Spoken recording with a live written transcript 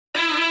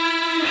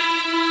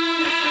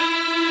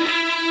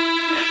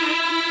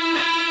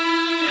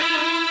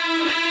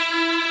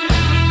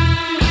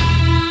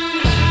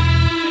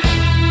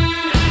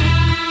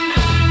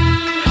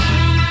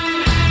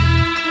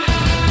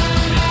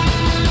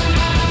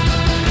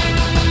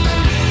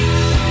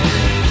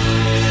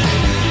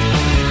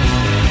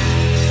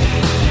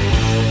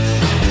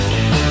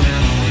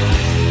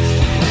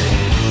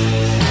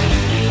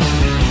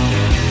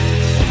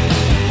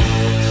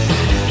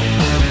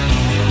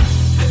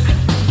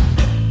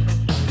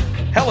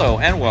Hello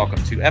and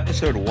welcome to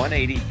episode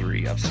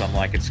 183 of Some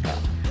Like It Scott.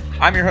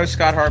 I'm your host,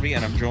 Scott Harvey,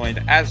 and I'm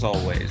joined, as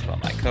always, by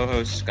my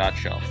co-host, Scott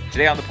Shelton.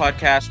 Today on the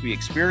podcast, we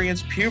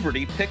experience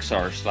puberty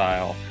Pixar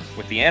style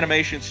with the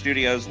animation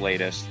studio's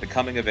latest, the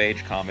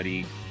coming-of-age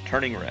comedy,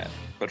 Turning Red.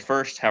 But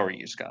first, how are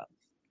you, Scott?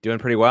 Doing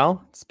pretty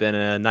well. It's been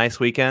a nice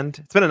weekend.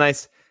 It's been a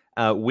nice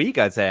week,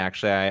 I'd say,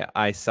 actually.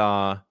 I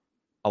saw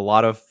a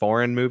lot of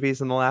foreign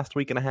movies in the last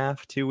week and a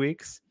half, 2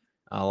 weeks.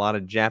 A lot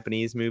of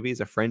Japanese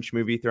movies, a French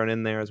movie thrown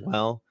in there as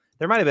well.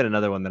 There might have been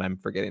another one that I'm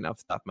forgetting off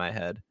the top of my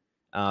head.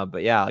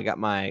 But yeah, I got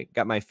my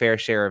fair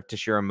share of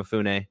Toshiro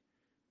Mifune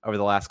over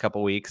the last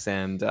couple weeks,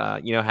 and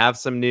have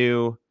some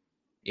new,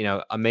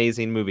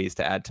 amazing movies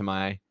to add to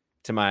my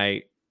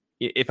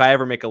if I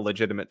ever make a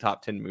legitimate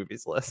top 10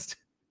 movies list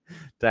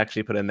to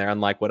actually put in there,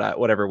 unlike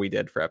whatever we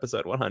did for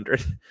episode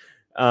 100.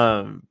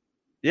 Seven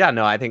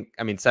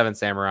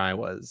Samurai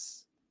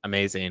was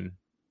amazing.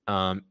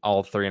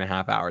 All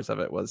 3.5 hours of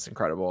it was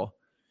incredible.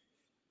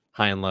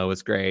 High and Low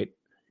was great.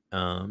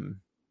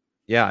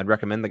 I'd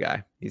recommend the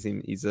guy. He's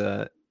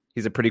a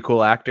pretty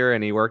cool actor,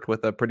 and he worked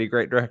with a pretty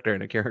great director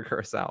in Akira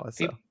Kurosawa.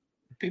 So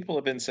people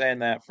have been saying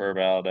that for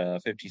about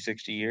 50,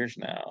 60 years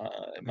now.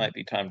 It might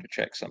be time to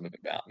check some of it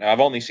out. Now,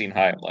 I've only seen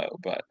High and Low,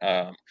 but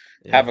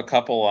have a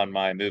couple on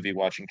my movie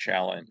watching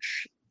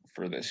challenge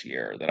for this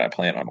year that I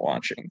plan on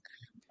watching.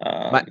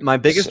 My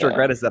biggest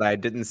regret is that I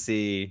didn't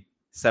see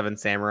Seven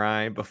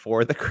Samurai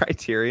before the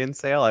Criterion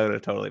sale. I would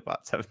have totally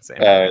bought Seven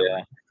Samurai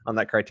on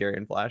that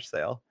Criterion Flash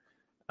sale.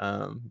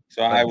 I've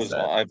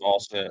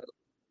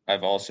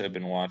also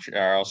been watching.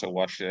 I also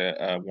watched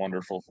a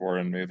wonderful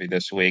foreign movie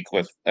this week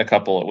with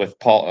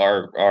Paul,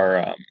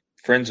 our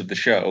friends of the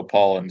show,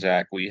 Paul and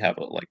Zach. We have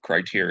a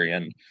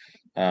Criterion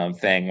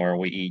thing where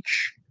we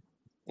each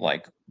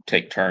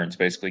take turns,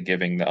 basically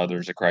giving the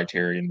others a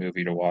Criterion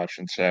movie to watch.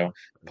 And so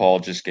Paul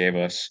just gave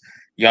us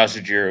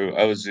Yasujiro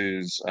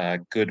Ozu's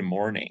Good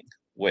Morning,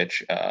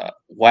 which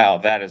wow,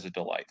 that is a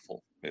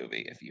delightful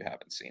movie if you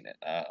haven't seen it.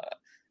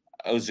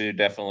 Ozu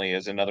definitely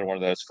is another one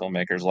of those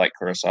filmmakers like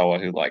Kurosawa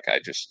who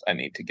I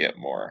need to get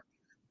more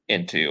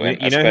into.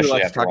 And especially who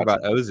likes to talk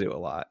about Ozu a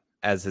lot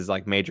as his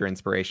major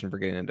inspiration for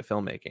getting into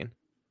filmmaking.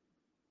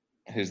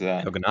 Who's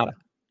that? Kogonada.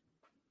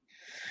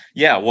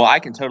 Yeah, well, I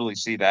can totally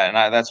see that,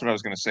 and that's what I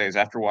was going to say. Is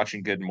after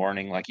watching Good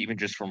Morning, even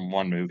just from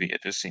one movie,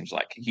 it just seems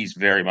like he's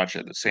very much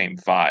at the same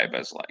vibe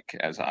as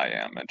I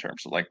am in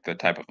terms of the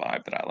type of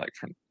vibe that I like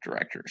from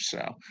directors.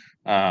 So,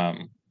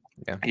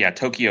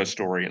 Tokyo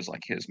Story is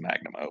his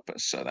magnum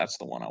opus, so that's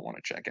the one I want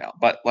to check out.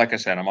 But like I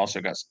said, I'm also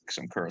got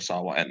some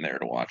Kurosawa in there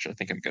to watch. I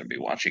think I'm going to be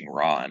watching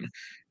Ron,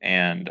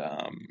 and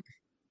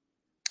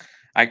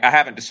I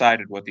haven't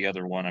decided what the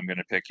other one I'm going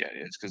to pick yet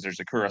is, because there's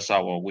a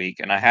Kurosawa week,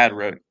 and I had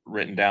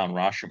written down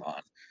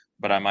Rashomon,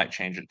 but I might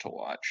change it to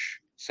watch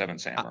Seven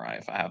Samurai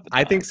if I have the time.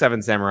 I think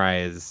Seven Samurai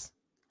is,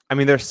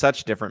 they're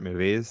such different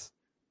movies.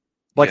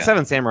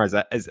 Seven Samurai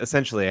is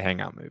essentially a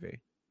hangout movie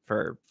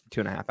for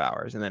 2.5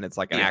 hours, and then it's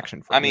an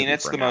action.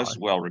 It's the most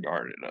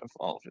well-regarded of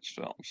all of his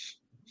films.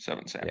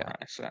 Seven Samurai.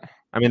 So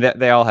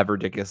they all have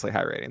ridiculously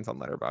high ratings on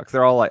Letterboxd.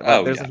 They're all he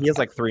has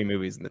 3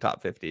 movies in the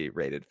top 50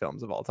 rated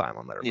films of all time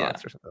on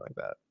Letterboxd or something like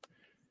that.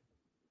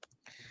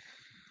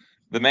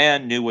 The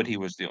man knew what he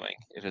was doing.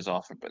 It has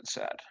often been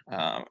said.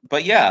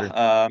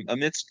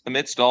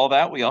 Amidst all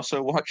that, we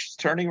also watched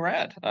Turning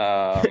Red. We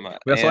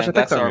also watched a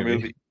Pixar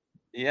movie.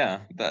 Yeah,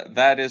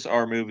 that is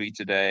our movie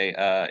today.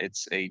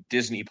 It's a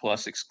Disney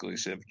Plus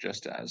exclusive,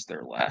 just as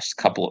their last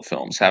couple of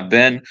films have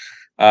been.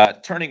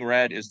 Turning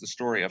Red is the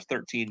story of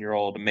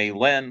 13-year-old Mei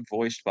Lin,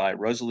 voiced by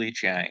Rosalie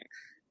Chiang,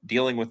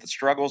 dealing with the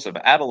struggles of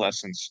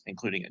adolescence,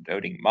 including a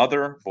doting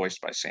mother,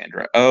 voiced by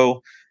Sandra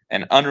Oh,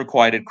 an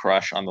unrequited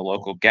crush on the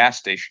local gas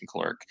station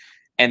clerk,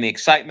 and the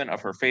excitement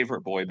of her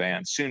favorite boy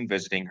band soon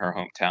visiting her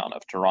hometown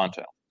of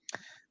Toronto.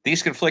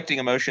 These conflicting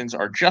emotions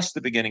are just the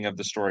beginning of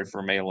the story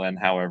for Mei Lin,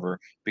 however,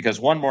 because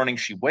one morning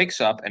she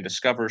wakes up and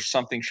discovers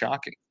something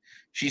shocking.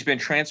 She's been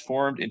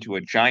transformed into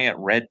a giant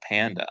red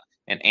panda,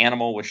 an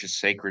animal which is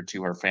sacred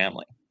to her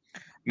family.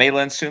 Mei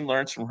Lin soon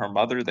learns from her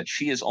mother that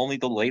she is only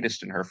the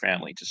latest in her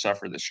family to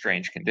suffer this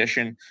strange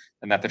condition,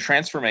 and that the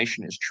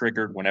transformation is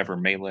triggered whenever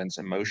Mei Lin's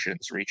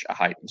emotions reach a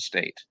heightened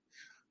state.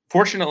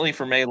 Fortunately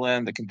for Mei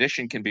Lin, the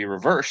condition can be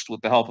reversed with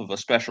the help of a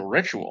special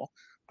ritual,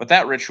 but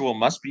that ritual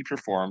must be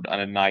performed on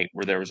a night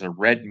where there is a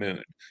red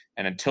moon,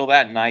 and until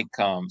that night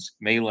comes,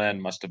 Mei Lin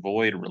must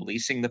avoid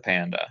releasing the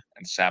panda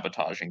and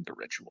sabotaging the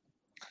ritual.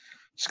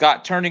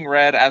 Scott, Turning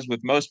Red, as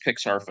with most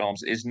Pixar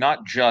films, is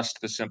not just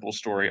the simple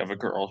story of a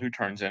girl who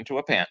turns into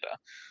a panda,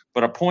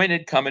 but a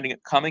pointed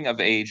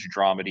coming-of-age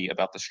dramedy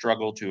about the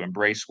struggle to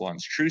embrace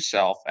one's true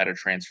self at a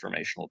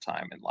transformational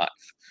time in life.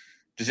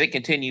 Does it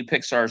continue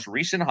Pixar's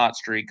recent hot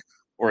streak,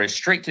 or is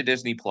straight to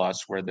Disney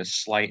Plus where this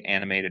slight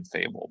animated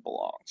fable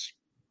belongs?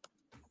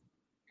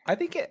 I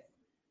think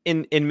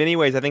in many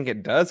ways, I think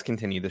it does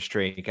continue the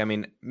streak.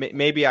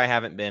 Maybe I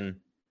haven't been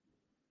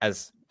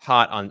as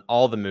hot on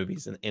all the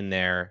movies in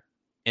their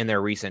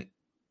recent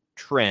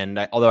trend.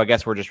 Although I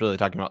guess we're just really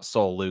talking about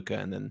Soul, Luca,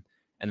 and then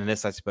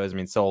this, I suppose.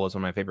 Soul is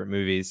one of my favorite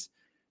movies.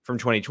 from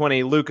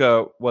 2020.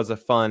 Luca was a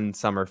fun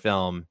summer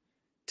film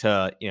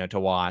to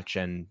watch,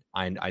 and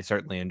I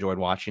certainly enjoyed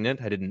watching it.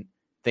 I didn't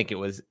think it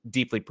was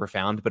deeply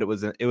profound, but it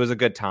was a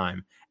good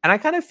time. And I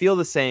kind of feel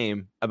the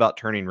same about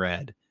Turning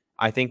Red.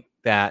 I think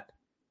that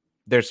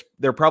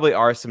there probably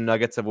are some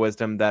nuggets of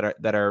wisdom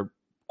that are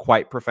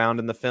quite profound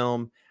in the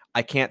film.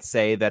 I can't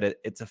say that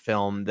it's a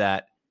film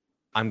that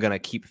I'm gonna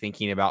keep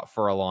thinking about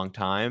for a long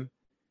time,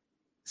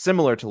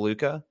 similar to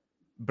Luca,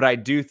 but I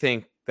do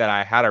think that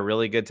I had a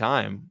really good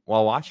time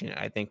while watching it.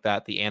 I think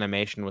that the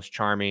animation was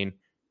charming.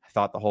 I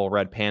thought the whole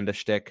red panda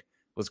shtick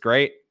was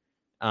great.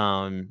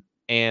 And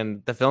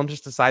the film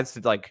just decides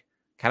to like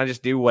kind of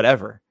just do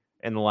whatever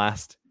in the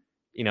last,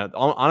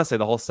 honestly,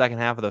 the whole second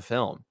half of the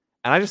film.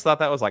 And I just thought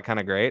that was like kind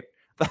of great.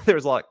 There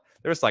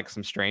was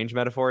some strange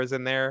metaphors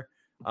in there.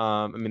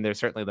 I mean, there's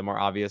certainly the more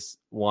obvious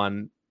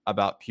one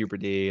about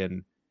puberty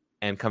and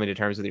coming to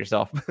terms with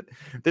yourself. But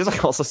there's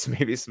like also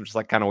maybe some just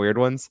like kind of weird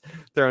ones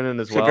thrown in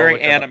as So well.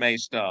 very anime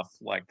stuff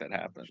like that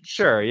happens.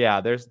 Sure,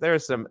 yeah. There's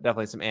some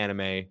definitely some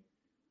anime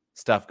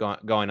stuff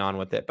going on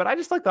with it, but I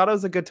just like thought it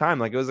was a good time.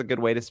 Like it was a good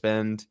way to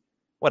spend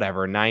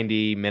whatever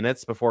 90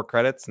 minutes before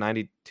credits,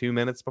 92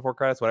 minutes before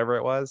credits, whatever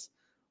it was.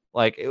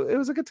 Like it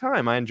was a good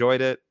time. I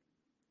enjoyed it.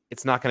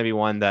 It's not going to be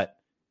one that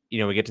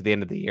we get to the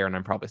end of the year and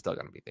I'm probably still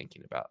going to be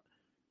thinking about.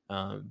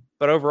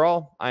 But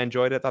overall, I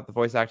enjoyed it. Thought the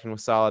voice acting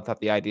was solid. Thought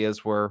the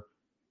ideas were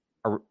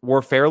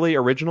fairly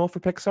original for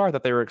Pixar,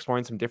 that they were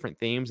exploring some different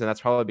themes. And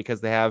that's probably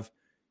because they have,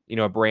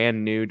 a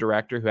brand new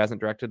director who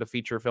hasn't directed a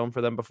feature film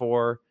for them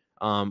before,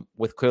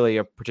 with clearly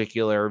a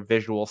particular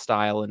visual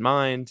style in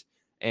mind.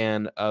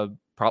 And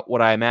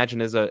what I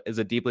imagine is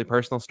a deeply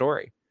personal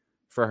story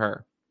for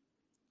her.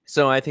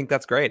 So I think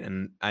that's great.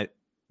 And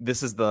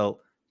this is the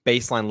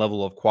baseline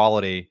level of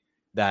quality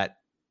that,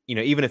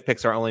 even if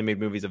Pixar only made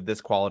movies of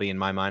this quality in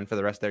my mind for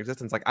the rest of their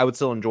existence, like I would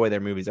still enjoy their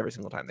movies every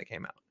single time they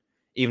came out,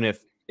 even if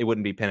it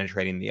wouldn't be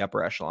penetrating the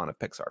upper echelon of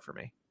Pixar for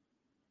me.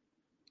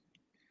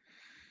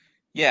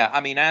 Yeah,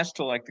 I mean, as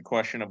to like the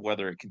question of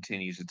whether it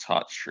continues its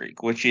hot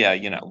streak, which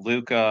yeah,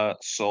 Luca,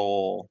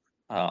 Soul,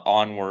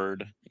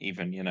 Onward,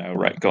 even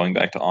right, going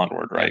back to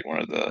Onward, Yeah, right, one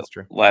of the that's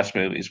true. last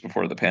movies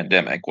before the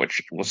pandemic,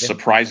 which was Yeah,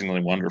 surprisingly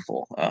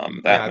wonderful. yeah,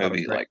 That I thought it was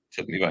movie great. like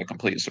took me by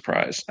complete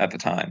surprise at the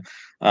time.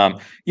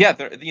 Yeah,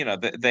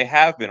 they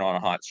have been on a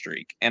hot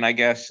streak, and I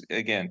guess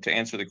again to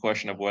answer the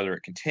question of whether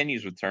it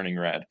continues with Turning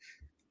Red,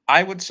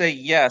 I would say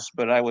yes,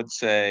 but I would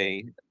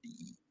say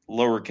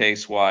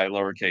lowercase y,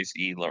 lowercase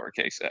e,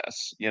 lowercase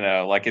s.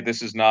 Like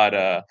this is not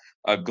a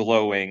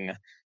glowing,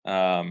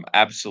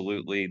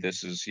 absolutely.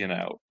 This is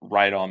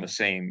right on the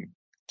same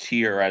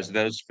tier as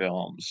those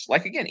films.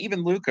 Like again,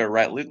 even Luca,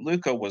 right?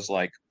 Luca was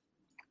like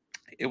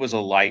it was a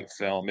light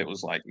film. It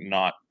was like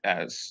not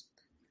as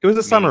It was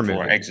a summer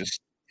meaningful or movie.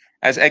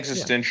 as Yeah,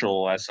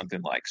 existential as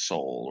something like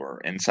Soul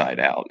or Inside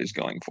Out is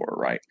going for,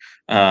 right?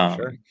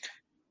 sure.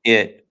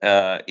 It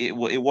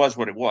was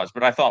what it was,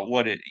 but I thought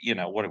what it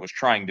was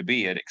trying to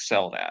be, it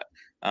excelled at.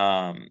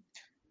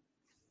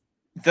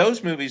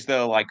 Those movies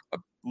though, like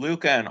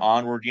Luca and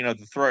Onward,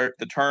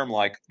 the term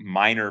like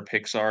minor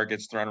Pixar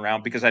gets thrown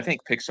around because I think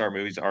Pixar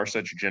movies are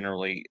such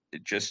generally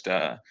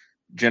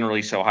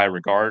so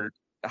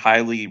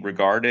highly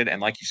regarded,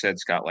 and like you said,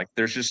 Scott, like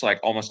there's just like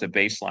almost a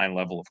baseline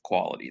level of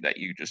quality that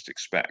you just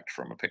expect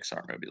from a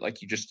Pixar movie. Like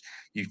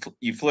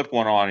you flip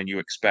one on and you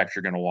expect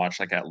you're going to watch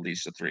like at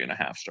least a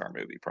 3.5 star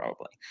movie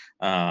probably.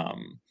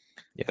 Um,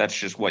 Yeah, that's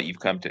just what you've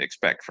come to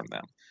expect from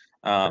them.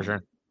 for Um,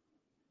 sure.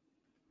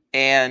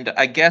 and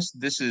I guess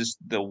this is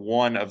the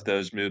one of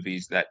those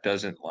movies that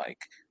doesn't like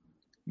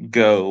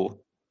go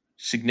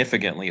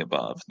significantly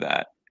above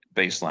that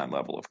baseline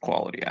level of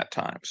quality at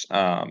times.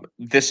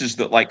 This is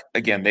the like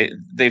again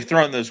they've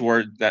thrown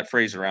that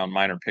phrase around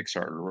minor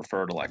Pixar to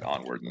refer to like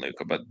Onward and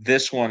Luca, but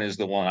this one is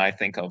the one I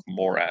think of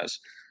more as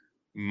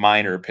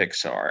minor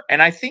Pixar.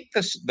 And I think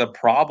the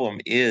problem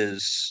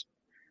is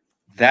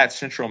that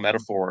central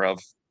metaphor of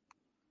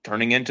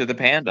turning into the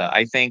panda.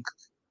 I think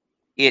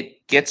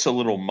it gets a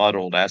little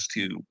muddled as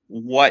to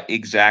what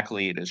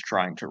exactly it is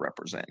trying to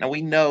represent. Now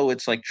we know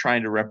it's like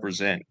trying to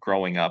represent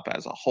growing up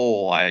as a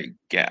whole, I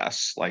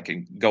guess, like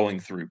in going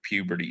through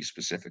puberty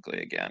specifically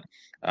again,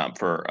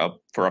 for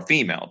a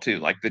female too.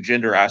 Like the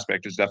gender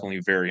aspect is definitely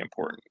very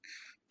important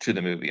to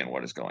the movie and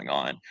what is going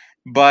on.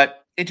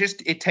 But it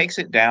takes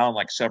it down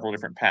like several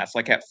different paths.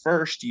 Like at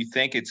first you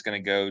think it's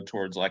going to go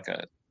towards like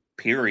a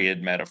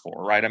period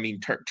metaphor, right? I mean,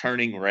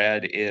 turning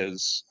red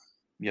is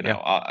Yeah, the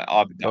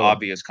totally.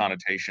 obvious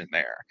connotation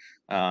there.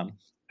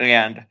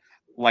 And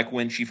like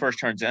when she first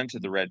turns into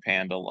the red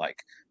panda, like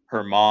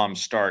her mom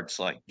starts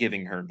like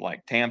giving her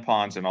like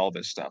tampons and all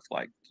this stuff,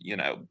 like,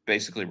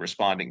 basically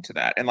responding to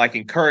that and like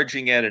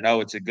encouraging it and,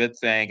 oh, it's a good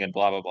thing and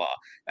blah, blah, blah.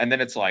 And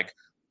then it's like,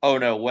 oh,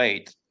 no,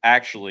 wait,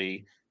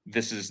 actually,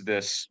 this is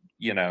this,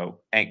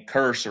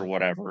 curse or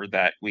whatever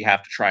that we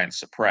have to try and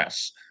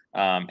suppress.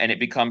 And it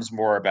becomes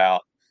more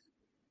about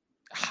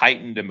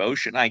heightened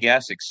emotion, I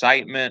guess,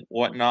 excitement,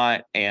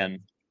 whatnot. And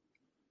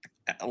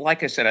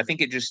like I said, I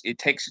think it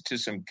takes it to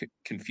some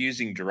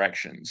confusing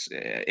directions.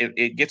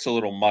 It gets a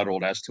little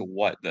muddled as to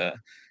what the Yeah.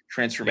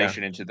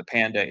 transformation into the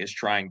panda is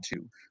trying to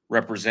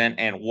represent,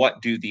 and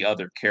what do the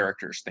other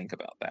characters think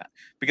about that.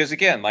 Because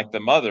again, like the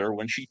mother,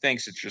 when she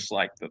thinks it's just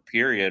like the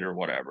period or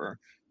whatever,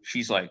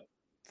 she's like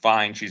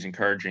fine, she's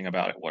encouraging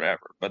about it,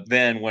 whatever. But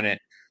then when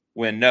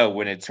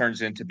it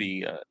turns into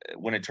be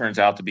when it turns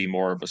out to be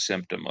more of a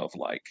symptom of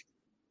like,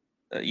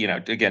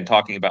 again,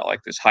 talking about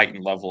like this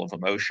heightened level of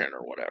emotion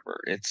or whatever,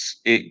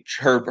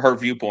 her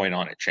viewpoint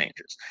on it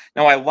changes.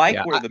 Now, I like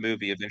Yeah. where the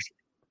movie eventually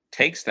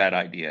takes that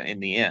idea in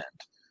the end.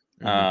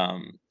 Mhm.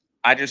 Um,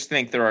 I just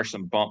think there are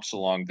some bumps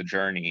along the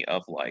journey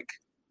of like,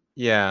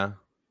 Yeah.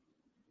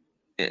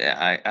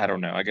 I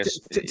don't know. I guess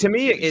To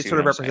me, you it see what sort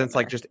of I'm saying represents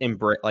like there.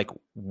 just like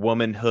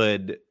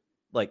womanhood,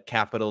 like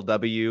capital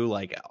W,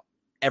 like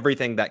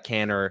everything that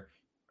can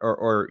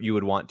or you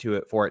would want to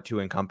it for it to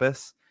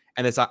encompass.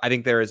 And this, I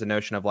think there is a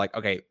notion of like,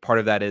 okay, part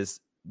of that is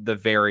the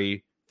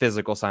very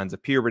physical signs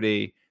of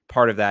puberty.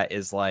 Part of that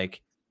is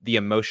like the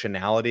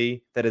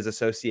emotionality that is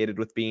associated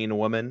with being a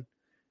woman,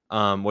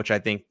 which I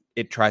think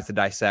it tries to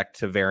dissect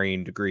to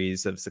varying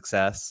degrees of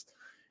success.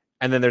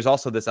 And then there's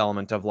also this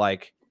element of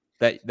like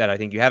that I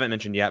think you haven't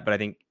mentioned yet, but I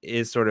think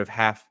is sort of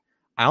half.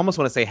 I almost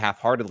want to say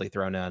half-heartedly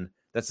thrown in.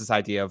 That's this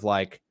idea of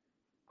like,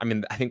 I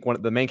mean, I think one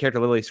of the main character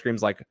literally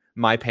screams like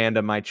 "My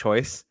panda, my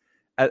choice"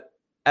 at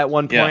at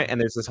one Yeah, point,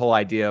 and there's this whole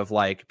idea of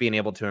like being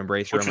able to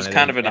embrace your which was womanhood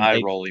kind of an and eye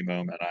rolly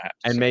moment, I have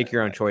to say. make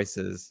your own Like,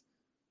 choices,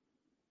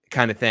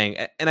 kind of thing.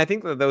 And I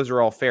think that those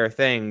are all fair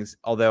things.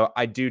 Although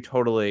I do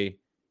totally,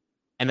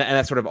 and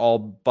that sort of all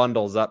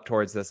bundles up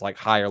towards this like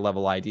higher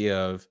level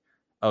idea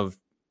of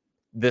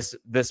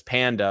this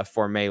panda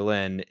for Mei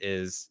Lin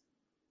is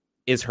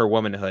her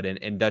womanhood,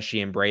 and does she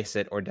embrace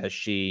it, or does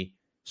she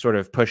sort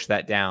of push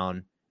that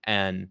down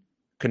and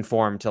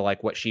conform to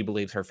like what she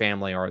believes her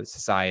family or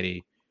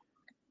society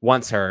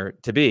wants her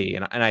to be.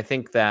 And I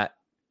think that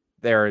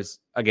there's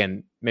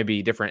again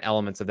maybe different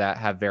elements of that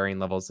have varying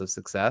levels of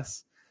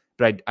success,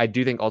 but I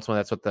do think ultimately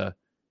that's what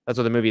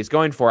the movie is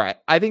going for.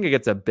 I think it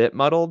gets a bit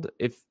muddled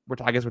if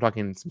I guess we're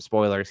talking some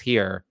spoilers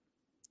here.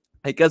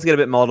 It does get a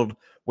bit muddled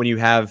when you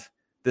have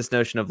this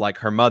notion of like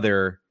her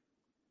mother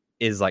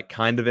is like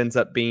kind of ends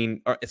up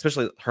being, or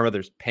especially her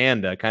mother's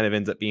panda kind of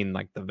ends up being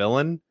like the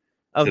villain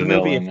of the the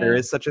movie, if villain, there yeah.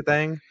 is such a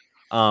thing,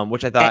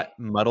 which I And, thought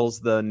muddles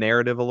the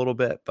narrative a little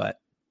bit, but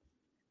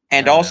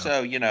and I don't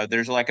know. also,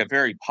 there's like a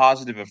very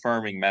positive,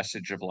 affirming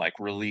message of like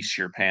release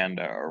your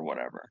panda or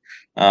whatever,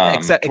 Yeah,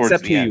 towards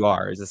except who the end. you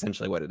are is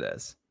essentially what it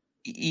is.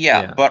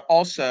 Yeah, Yeah. but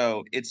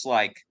also it's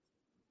like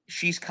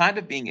she's kind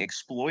of being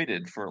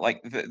exploited for like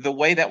the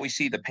way that we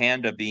see the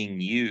panda being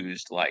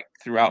used like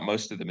throughout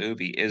most of the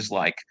movie is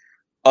like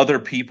other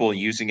people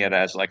using it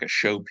as like a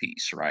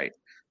showpiece, right?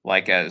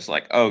 Like as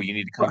like, oh, you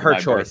need to come But to her my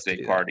choice to birthday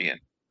do that. party and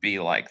be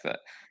like the.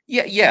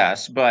 Yeah,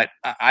 yes, but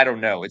I don't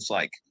know. It's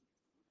like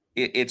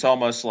it's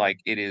almost like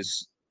it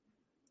is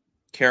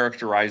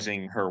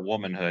characterizing her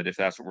womanhood, if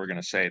that's what we're going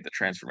to say, the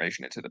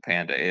transformation into the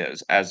panda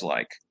is, as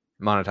like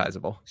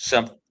Monetizable.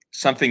 some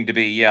something to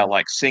be, yeah,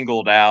 like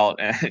singled out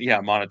and yeah,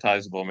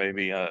 monetizable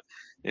maybe,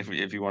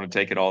 if you want to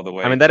take it all the I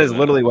way mean, that to is the.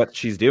 literally what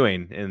she's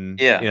doing in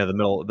Yeah, the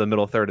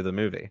middle third of the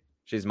movie.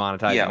 She's yeah,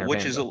 monetizing her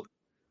panda.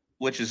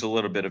 which is a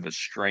little bit of a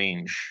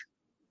strange.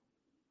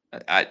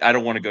 I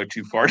don't want to go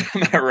too far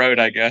down that road,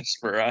 I guess,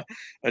 for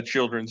a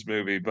children's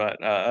movie,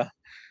 Well,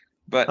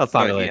 it's not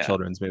but really a yeah.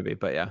 children's movie,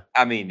 but yeah.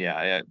 I mean,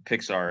 yeah, yeah,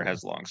 Pixar Yeah.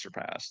 has long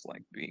surpassed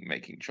like being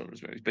making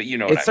children's movies, but you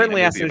know what It I mean,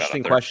 certainly asks an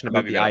interesting question a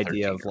about movie the about a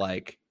idea of 13-year-old.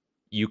 like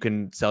you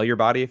can sell your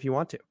body if you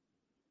want to.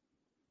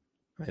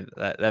 Right?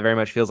 That very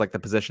much feels like the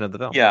position of the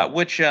film. Yeah,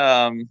 which,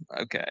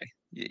 okay.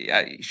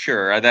 Yeah,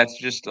 sure, that's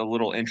just a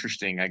little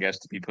interesting, I guess,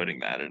 to be putting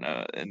that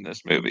in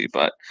this movie,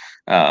 but,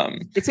 um,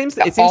 It seems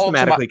all to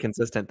my thematically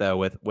consistent though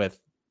with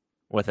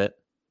it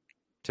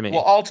to well, me.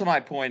 all to my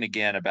point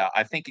again about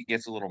I think it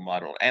gets a little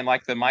muddled, and,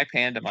 like, the My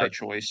Panda, My Sure.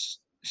 Choice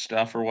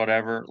stuff or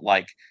whatever,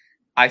 like,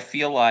 I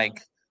feel like,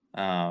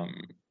 um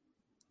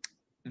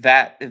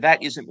that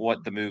isn't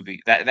what the movie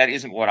that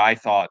isn't what I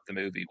thought the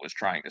movie was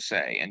trying to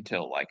say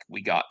until, like,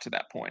 we got to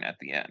that point at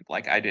the end.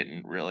 Like, Yeah. I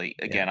didn't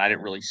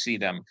really see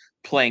them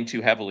playing too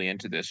heavily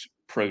into this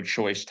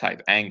pro-choice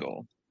type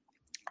angle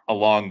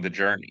along the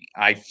journey.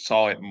 I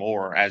saw it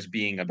more as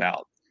being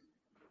about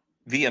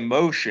the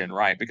emotion,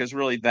 right? Because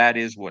really that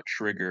is what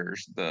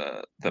triggers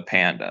the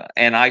panda.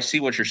 And I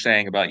see what you're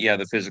saying about, yeah,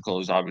 the physical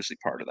is obviously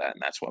part of that,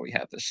 and that's why we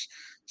have this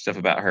stuff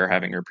about her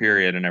having her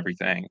period and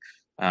everything.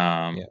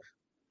 Um Yeah.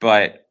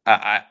 but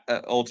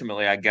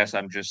ultimately, I guess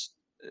I'm just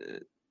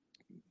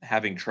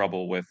having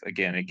trouble with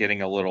again it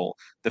getting a little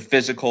the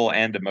physical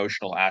and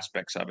emotional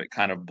aspects of it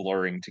kind of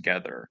blurring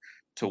together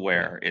to Yeah.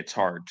 where it's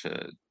hard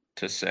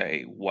to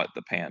say what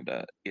the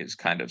panda is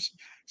kind of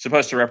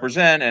supposed to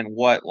represent and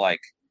what like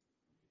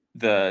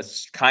the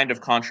kind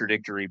of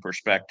contradictory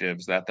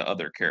perspectives that the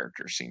other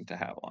characters seem to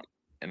have on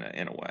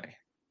in a way.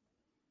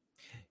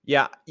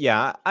 Yeah,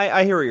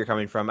 I hear where you're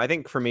coming from. I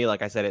think for me,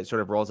 like I said, it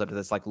sort of rolls up to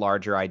this like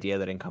larger idea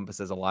that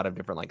encompasses a lot of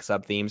different like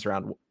sub themes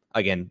around.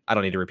 Again, I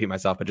don't need to repeat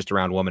myself, but just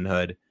around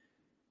womanhood.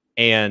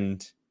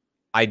 And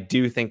I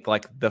do think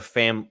like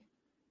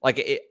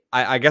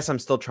I guess I'm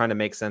still trying to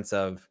make sense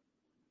of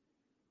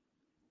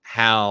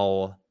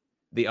how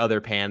the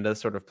other pandas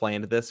sort of play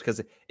into this,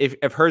 because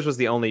if hers was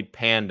the only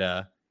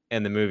panda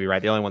in the movie,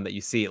 right, the only one that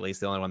you see, at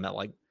least the only one that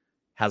like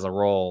has a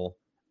role,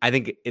 I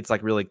think it's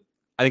like really,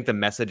 I think the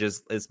message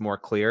is more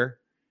clear.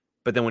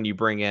 But then when you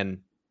bring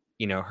in,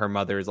 her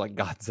mother's like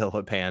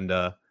Godzilla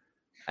panda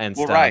and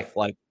Well, right. stuff,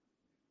 like,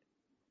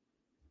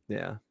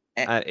 yeah,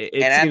 And, it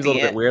and at seems a the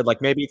little bit end, weird.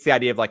 Like maybe it's the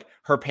idea of like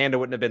her panda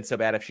wouldn't have been so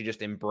bad if she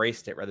just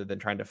embraced it rather than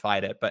trying to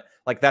fight it. But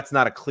like that's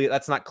not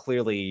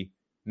clearly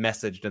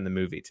messaged in the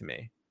movie to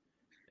me.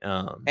 I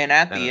don't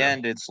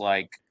know. it's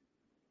like,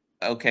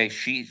 okay,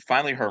 she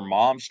finally her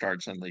mom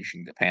starts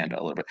unleashing the panda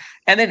a little bit.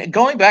 And then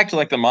going back to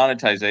like the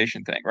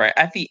monetization thing, right?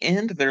 At the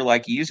end, they're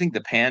like using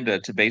the panda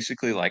to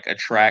basically like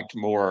attract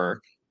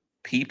more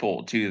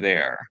people to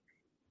their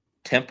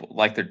temple,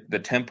 like the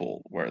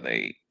temple where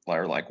they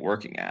are like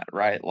working at,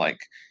 right? Like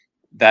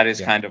that is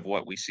Yeah. kind of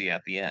what we see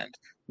at the end.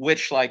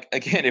 Which, like,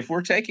 again, if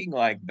we're taking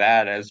like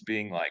that as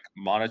being like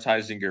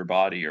monetizing your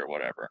body or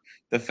whatever,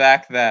 the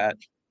fact that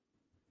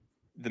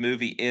the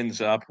movie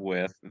ends up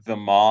with the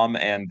mom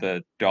and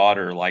the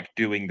daughter like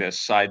doing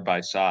this side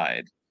by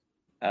side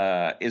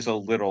is a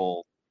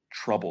little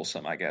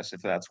troublesome, I guess,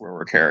 if that's where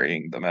we're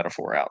carrying the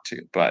metaphor out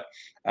to. But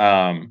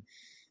um,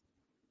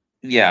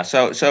 yeah,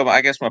 so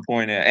I guess my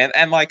point is,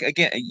 and like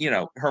again,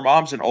 her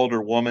mom's an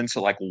older woman,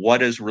 so like,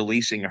 what is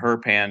releasing her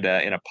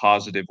panda in a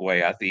positive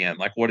way at the end?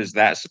 Like, what is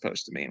that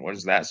supposed to mean? What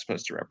is that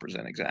supposed to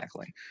represent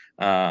exactly?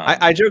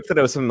 I joked that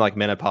it was some like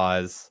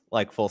menopause,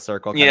 like full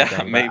circle kind of Yeah,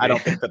 thing, but I maybe.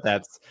 don't think that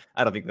that's.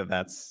 I don't think that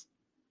that's.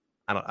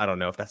 I don't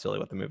know if that's really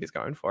what the movie's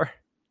going for.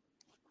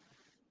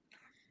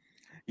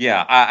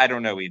 Yeah, I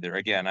don't know either.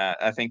 Again,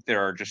 I think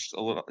there are just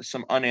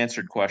some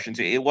unanswered questions.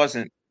 It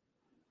wasn't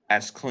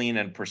as clean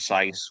and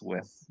precise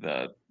with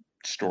the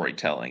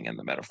storytelling and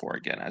the metaphor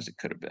again as it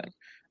could have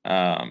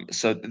been.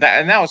 So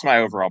that was my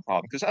overall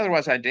problem, because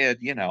otherwise I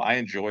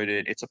enjoyed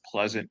it. It's a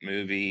pleasant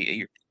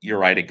movie. You're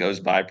right, it goes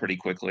by pretty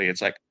quickly.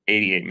 It's like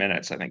 88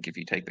 minutes, I think, if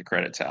you take the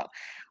credits out.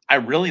 I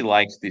really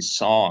liked the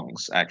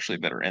songs actually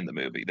that are in the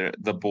movie.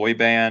 The boy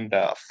band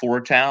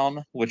Four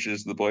Town, which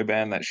is the boy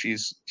band that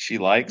she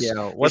likes.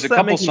 Yeah, There's a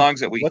couple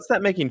songs that what's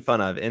that making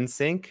fun of?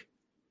 NSYNC,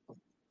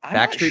 I'm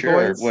not Backstreet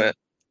sure Boys? what.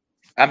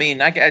 I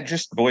mean, I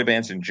just boy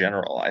bands in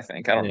general, I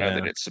think. I don't know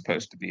that Yeah, it's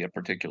supposed to be a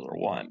particular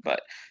one, but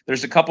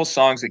there's a couple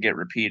songs that get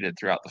repeated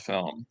throughout the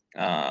film.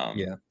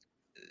 yeah.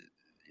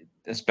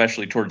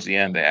 Especially towards the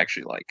end, they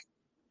actually like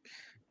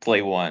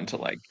play one to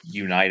like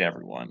unite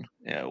everyone,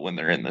 when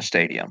they're in the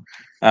stadium.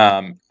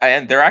 And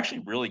they're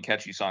actually really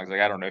catchy songs. Like,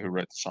 I don't know who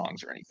wrote the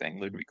songs or anything.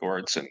 Ludwig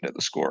Göransson did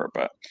the score,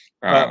 but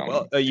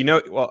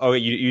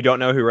You don't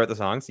know who wrote the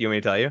songs? You want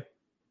me to tell you?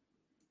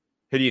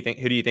 Who do you think?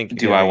 Who do you think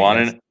do I want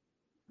is? to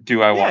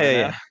do I Yeah, want to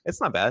yeah, know? yeah.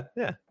 It's not bad.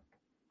 Yeah,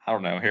 I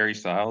don't know, Harry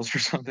Styles or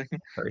something.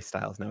 Harry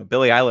Styles. No,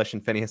 Billie Eilish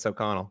and Phineas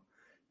O'Connell.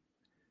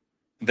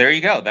 There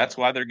you go. That's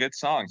why they're good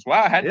songs.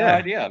 Wow, I had no Yeah,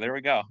 idea. There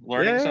we go.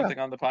 Learning yeah, yeah. something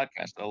on the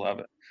podcast. I love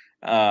it.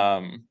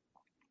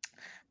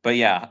 But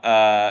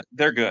yeah,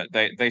 they're good.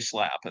 They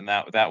slap, and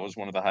that was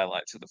one of the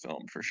highlights of the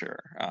film for sure.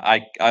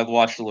 I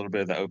watched a little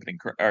bit of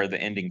the or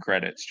the ending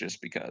credits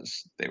just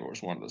because there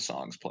was one of the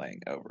songs playing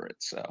over it.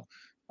 So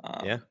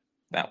Yeah. um,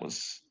 that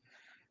was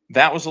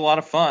that was a lot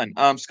of fun.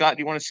 Scott,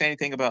 do you want to say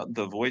anything about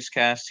the voice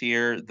cast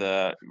here?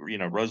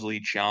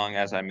 Rosalie Chiang,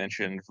 as I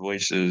mentioned,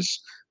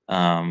 voices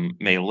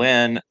Mei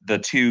Lin. The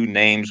two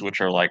names which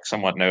are like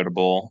somewhat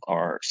notable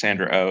are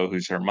Sandra Oh,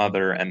 who's her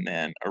mother, and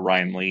then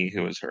Orion Lee,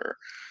 who is her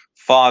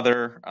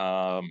father.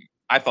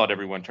 I thought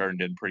everyone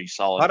turned in pretty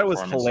solid Thought it was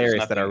performances.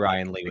 hilarious that Nothing like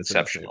Orion Lee was in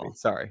this movie. exceptional.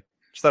 Sorry.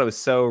 Just thought it was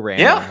so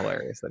random Yeah, and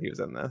hilarious that he was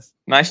in this.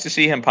 nice to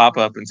see him pop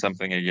up in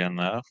something again,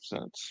 though,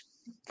 since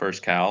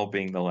First Cow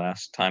being the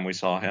last time we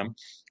saw him,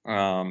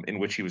 in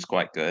which he was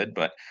quite good.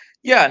 But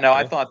yeah, no,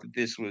 I Yeah. thought that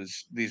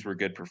these were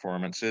good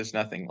performances.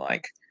 Nothing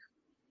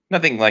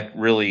like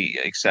really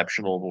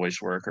exceptional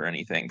voice work or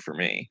anything for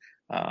me.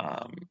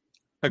 Um,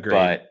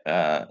 Agreed.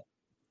 but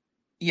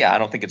yeah, I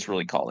don't think it's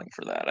really calling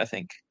for that. I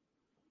think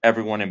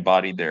everyone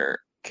embodied their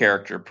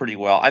character pretty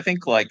well. I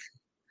think like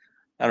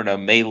I don't know,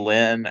 Mei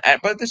Lin,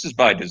 but this is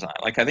by design.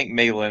 Like, I think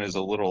Mei Lin is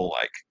a little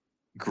like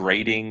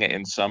grating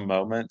in some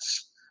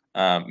moments,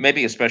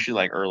 maybe especially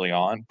like early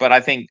on. But I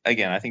think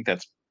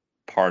that's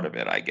part of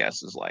it. I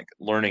guess is like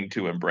learning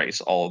to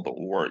embrace all of the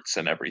warts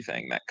and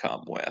everything that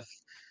come with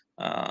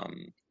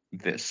um,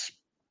 this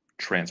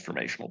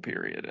transformational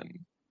period in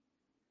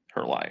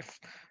her life.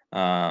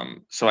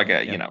 So I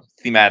get, Yeah.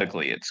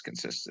 thematically it's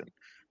consistent.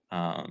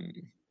 Um,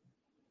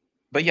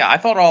 but yeah, I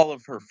thought all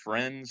of her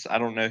friends. I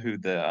don't know who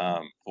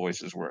the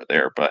voices were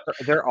there, but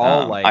They're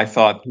all I like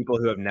thought, people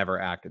who have never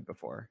acted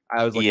before.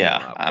 I was looking them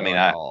yeah. up. I They're mean,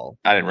 like all,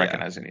 I didn't yeah.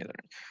 recognize any of them,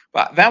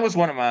 but that was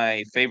one of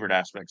my favorite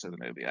aspects of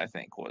the movie. I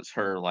think was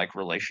her like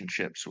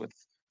relationships with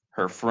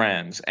her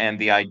friends, and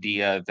the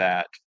idea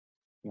that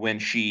when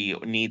she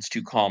needs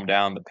to calm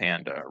down the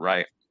panda,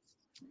 right?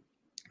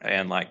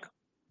 And like,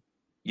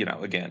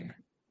 again,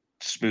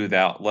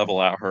 level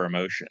out her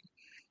emotion.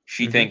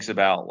 She Hmm. thinks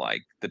about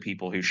like the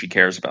people who she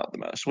cares about the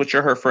most, which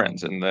are her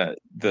friends, and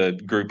the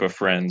group of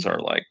friends are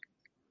like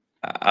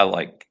I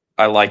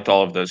liked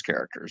all of those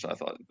characters. I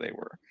thought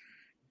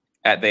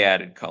that they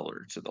added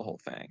color to the whole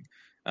thing.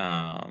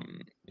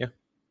 Um, Yeah,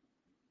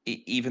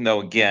 Even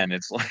though again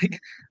it's like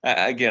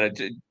again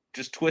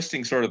just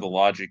twisting sort of the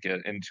logic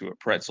into a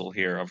pretzel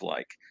here of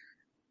like,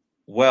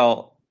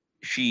 well,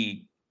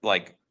 she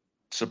like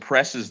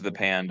suppresses the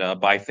panda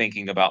by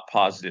thinking about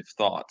positive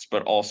thoughts,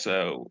 but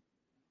also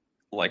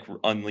like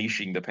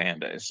unleashing the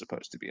panda is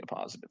supposed to be a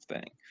positive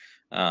thing.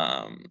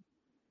 um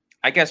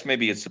I guess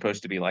maybe it's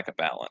supposed to be like a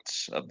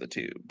balance of the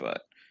two,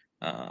 but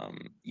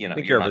I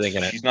think you're you're not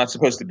overthinking it. she's not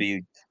supposed to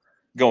be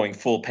going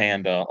full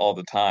panda all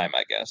the time,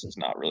 I guess, is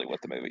not really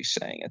what the movie's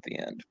saying at the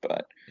end.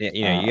 But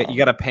Yeah, you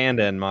got um a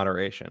panda in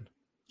moderation.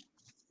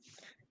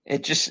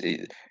 it just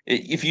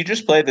if you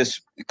just play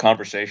this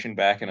conversation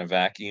back in a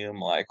vacuum,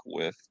 like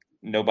with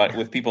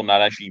people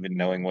not actually even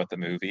knowing what the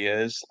movie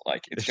is,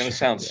 like it's going to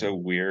Sure. sound Yeah. so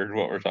weird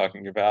what we're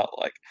talking about,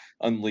 like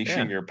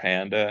unleashing Yeah. your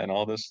panda and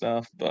all this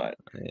stuff. But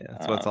Yeah.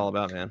 That's what it's all um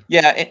about, man.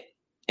 yeah,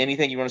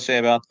 anything you want to say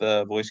about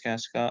the voice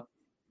cast, Scott?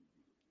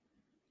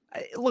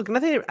 Look,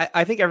 nothing.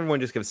 I think everyone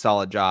just gives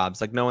solid jobs.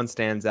 Like no one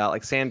stands out.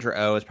 Like Sandra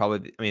Oh is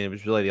probably. I mean, it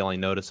was really the only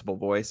noticeable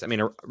voice. I mean,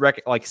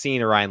 like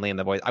seeing Orion Lee in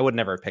the voice, I would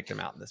never have picked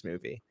him out in this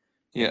movie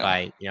if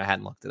Yeah.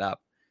 hadn't looked it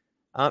up.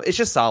 It's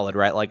just solid,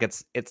 right? Like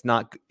it's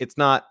not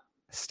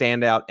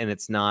standout, and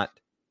it's not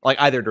like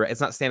either direct.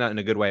 It's not standout in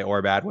a good way or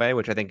a bad way,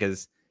 which I think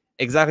is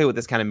exactly what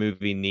this kind of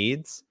movie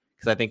needs.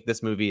 Because I think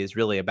this movie is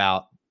really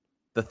about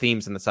the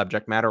themes and the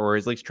subject matter, or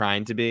at least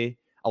trying to be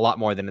a lot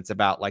more than it's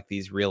about like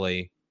these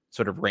really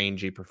sort of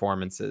rangy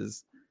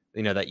performances,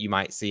 that you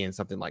might see in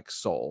something like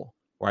Soul,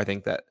 where I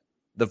think that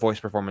the voice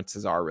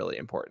performances are really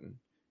important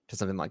to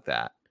something like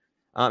that.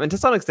 And to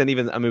some extent,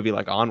 even a movie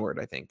like Onward,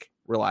 I think,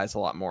 relies a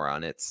lot more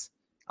on its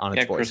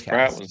Yeah, voice Chris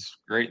Pratt cast. was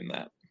great in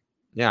that.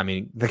 Yeah, I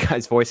mean, the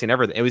guy's voicing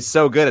everything. It was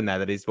so good in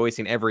that he's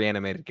voicing every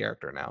animated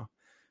character now,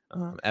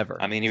 I ever.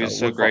 mean, he So was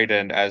so look for. great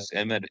and as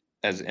Emmett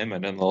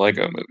in the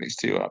Lego movies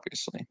too,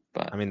 obviously.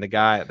 But I mean, the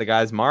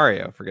guy's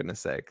Mario, for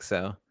goodness sake.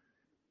 So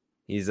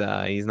he's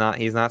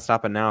not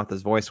stopping now with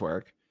his voice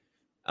work.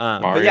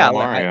 But yeah,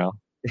 Mario.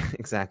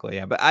 exactly.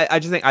 Yeah, but I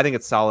think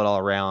it's solid all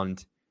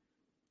around.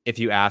 If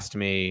you asked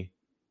me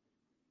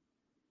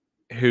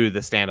who the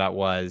standout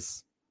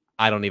was,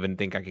 I don't even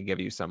think I could give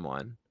you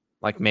someone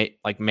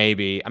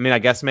maybe. I mean, I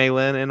guess Mei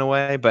Lin in a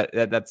way, but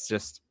that's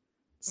just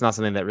it's not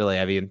something that really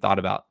I've even thought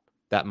about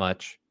that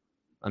much.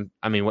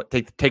 I mean, what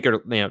take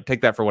it,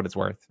 take that for what it's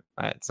worth.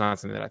 It's not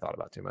something that I thought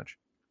about too much.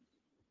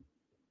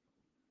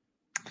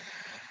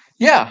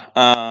 Yeah,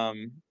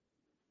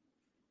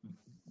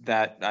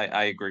 that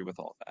I agree with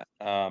all that.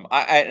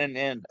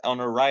 And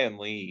on Orion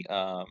Lee,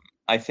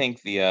 I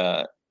think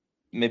the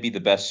maybe the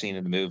best scene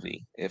in the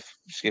movie, if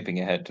skipping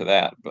ahead to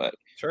that, but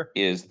Sure.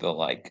 is the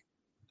like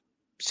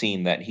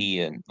scene that he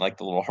and like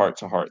the little heart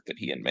to heart that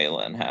he and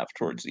Malin have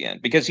towards the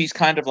end, because he's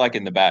kind of like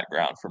in the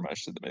background for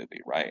most of the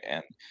movie, right?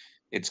 And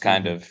it's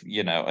kind Hmm. of,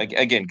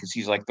 again, because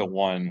he's like the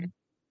one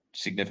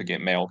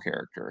significant male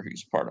character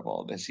who's part of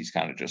all this. He's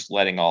kind of just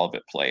letting all of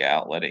it play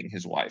out, letting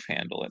his wife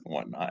handle it and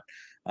whatnot.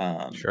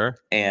 Um, Sure.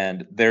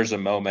 and there's a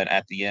moment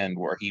at the end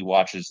where he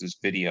watches this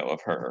video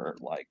of her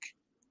like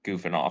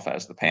goofing off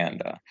as the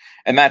panda.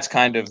 And that's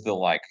kind of the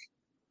like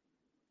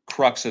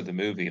crux of the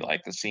movie,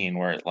 like the scene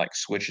where it like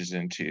switches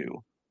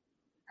into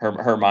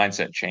her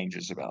mindset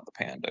changes about the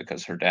panda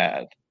because her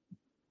dad,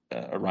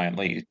 Ryan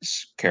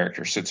Lee's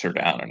character, sits her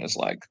down and is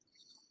like,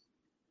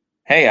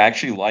 "Hey, I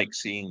actually like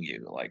seeing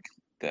you like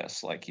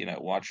this, like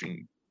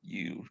watching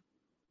you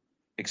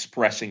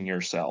expressing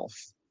yourself.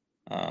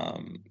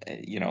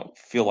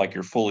 Feel like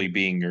you're fully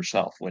being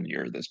yourself when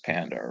you're this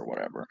panda or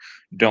whatever.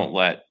 Don't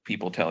let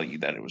people tell you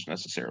that it was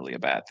necessarily a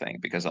bad thing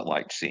because I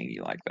liked seeing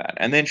you like that."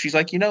 And then she's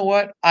like, "You know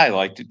what? I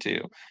liked it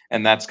too."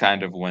 And that's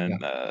kind of when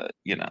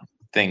Yeah.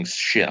 things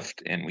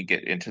shift and we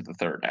get into the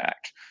third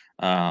act.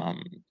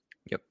 Um,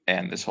 Yep.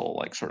 and this whole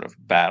like sort of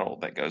battle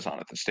that goes on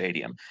at the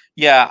stadium.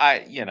 Yeah,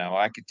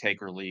 I could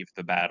take or leave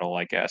the battle,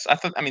 I guess.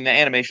 I mean the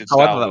animation Oh,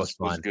 I thought style that was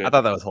was fun. I good.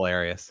 thought that was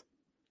hilarious.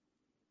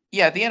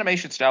 Yeah, the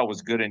animation style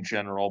was good in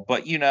general,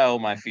 but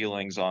my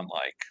feelings on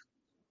like,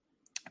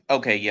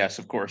 okay, yes,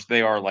 of course,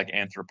 they are like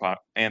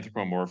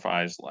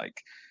anthropomorphized like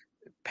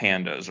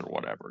pandas or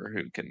whatever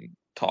who can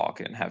talk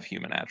and have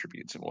human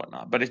attributes and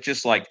whatnot. But it's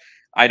just like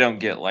I don't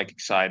get like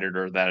excited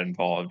or that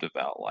involved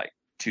about like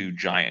two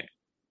giant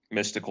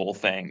mystical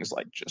things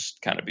like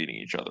just kind of beating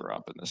each other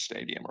up in the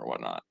stadium or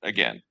whatnot.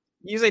 Again,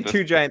 You say the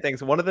two giant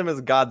things. One of them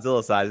is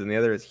Godzilla sized, and the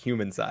other is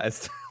human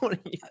sized.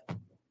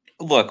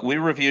 look, we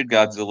reviewed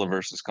Godzilla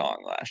versus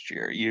Kong last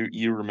year.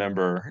 You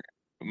remember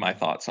my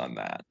thoughts on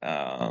that.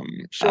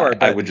 Sure,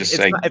 I but would just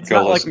it's say not. It's go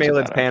not like listen to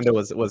Malin's that panda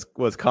episode.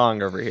 was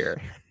Kong over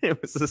here. It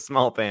was a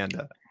small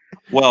panda.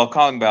 Well,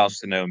 Kong bows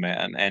to no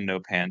man and no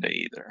panda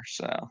either,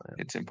 so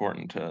it's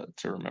important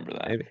to remember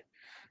that. Maybe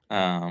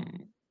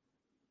Um,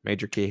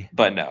 major key.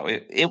 but no,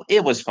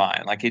 it was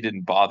fine. Like it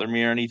didn't bother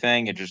me or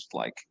anything. It just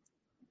like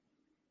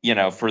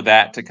for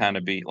that to kind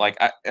of be like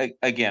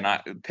again,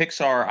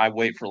 Pixar, I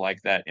wait for like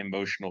that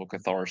emotional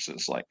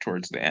catharsis like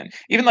towards the end.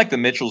 Even like the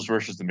Mitchells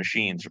versus the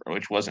Machines,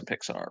 which wasn't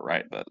Pixar,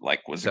 right? But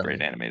like was a great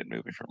Sony. animated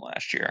movie from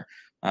last year.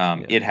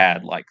 Yeah, It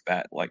had like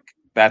that, like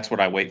that's what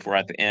I wait for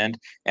at the end.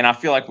 And I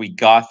feel like we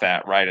got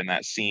that right in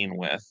that scene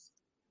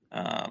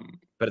um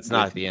but it's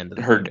not with at the end of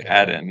the her movie,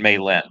 dad right? and Mei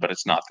Lin, but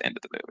it's not the end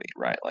of the movie,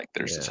 right? Like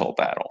there's this Yeah, whole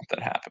battle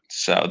that happens.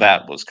 So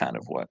that was kind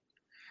of what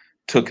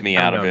took me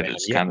I don't out of know, it man.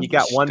 as You, kind you of the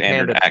got one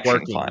standard panda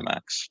action twerking.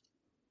 climax.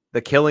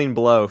 The killing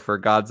blow for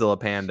Godzilla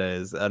Panda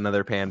is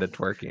another panda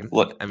twerking.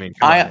 Look, I mean,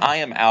 come I on, man. I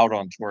am out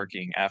on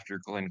twerking after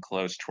Glenn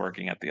Close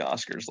twerking at the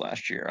Oscars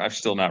last year. I've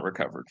still not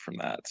recovered from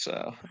that.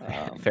 So,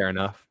 Fair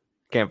enough.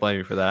 Can't blame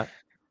you for that.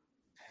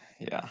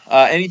 yeah.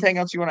 Anything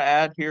else you want to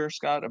add here,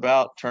 Scott,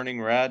 about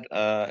Turning Red?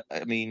 I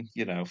mean,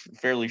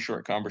 fairly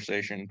short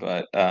conversation,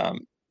 but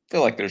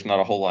feel like there's not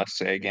a whole lot to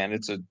say. Again,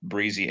 it's a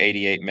breezy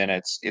 88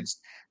 minutes. It's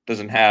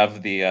doesn't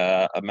have the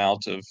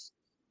amount of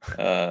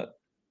uh,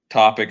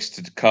 topics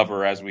to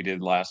cover as we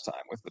did last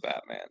time with the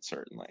Batman.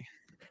 Certainly.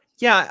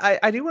 Yeah,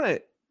 I do want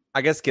to,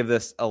 I guess, give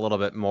this a little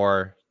bit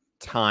more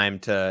time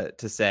to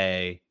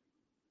say.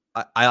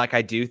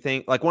 I do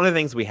think like one of the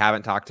things we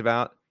haven't talked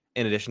about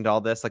in addition to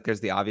all this, like there's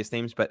the obvious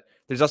themes, but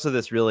there's also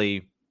this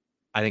really,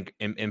 I think,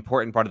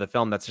 important part of the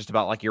film that's just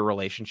about like your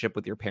relationship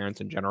with your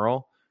parents in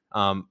general.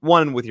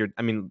 One with your,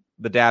 I mean,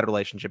 the dad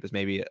relationship is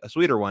maybe a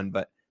sweeter one,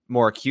 but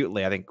more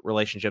acutely, I think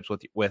relationships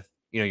with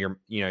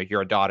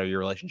you're a daughter, your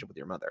relationship with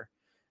your mother,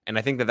 and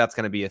I think that that's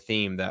going to be a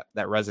theme that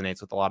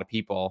resonates with a lot of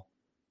people.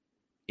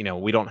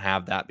 We don't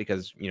have that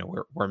because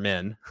we're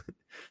men,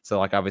 so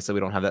like obviously we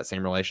don't have that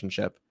same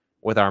relationship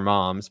with our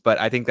moms, but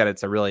I think that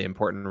it's a really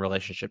important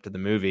relationship to the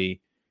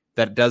movie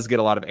that does get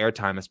a lot of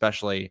airtime,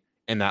 especially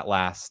in the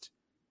last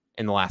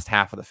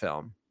half of the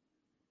film.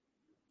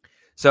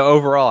 So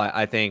overall,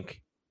 I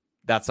think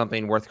that's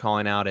something worth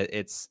calling out.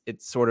 It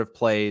sort of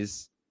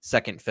plays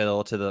second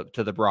fiddle to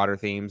the broader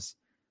themes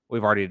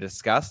we've already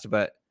discussed,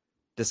 but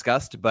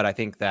I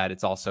think that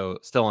it's also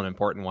still an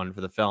important one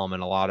for the film,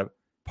 and a lot of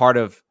part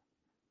of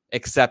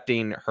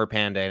accepting her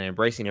panda and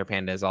embracing her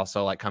panda is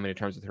also like coming to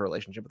terms with her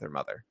relationship with her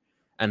mother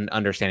and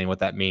understanding what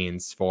that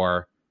means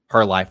for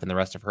her life and the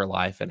rest of her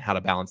life and how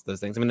to balance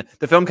those things. I mean,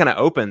 the film kind of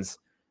opens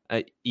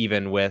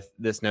even with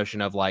this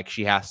notion of like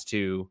she has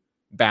to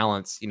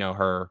balance,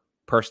 her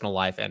personal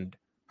life and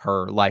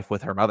her life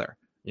with her mother,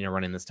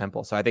 running this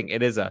temple. So I think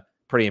it is a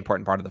pretty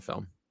important part of the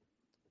film.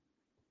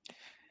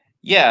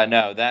 Yeah,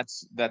 no,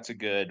 that's a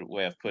good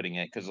way of putting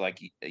it because, like,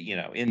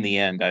 in the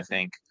end, I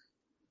think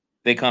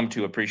they come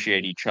to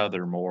appreciate each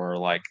other more,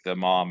 like the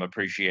mom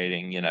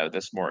appreciating,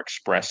 this more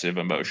expressive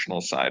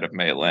emotional side of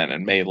Mei Lin,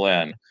 and Mei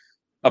Lin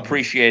Mhm.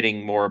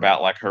 appreciating more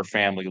about like her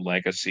family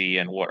legacy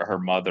and what her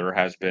mother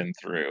has been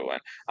through.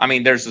 And I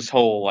mean, there's this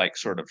whole like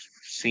sort of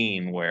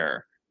scene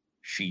where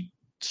she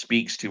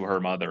speaks to her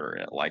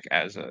mother like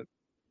as a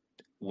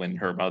when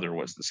her mother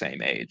was the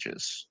same age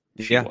as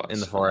she Yeah, in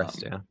the was.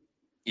 forest. Yeah,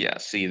 Yeah,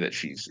 see that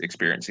she's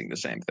experiencing the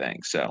same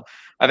thing. So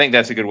I think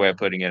that's a good way of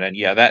putting it. And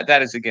yeah,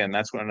 that is again,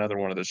 that's another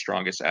one of the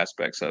strongest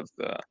aspects of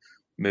the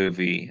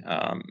movie.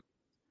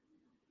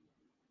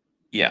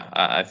 Yeah,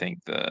 I think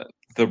the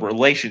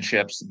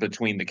relationships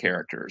between the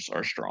characters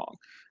are strong.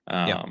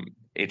 yeah,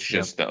 It's yeah.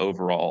 just the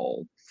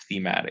overall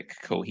thematic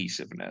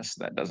cohesiveness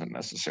that doesn't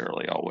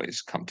necessarily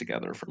always come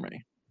together for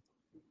me.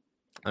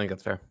 I think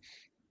that's fair.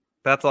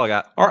 That's all I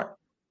got. All right,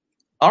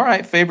 all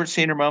right. Favorite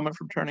scene or moment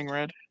from Turning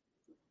Red?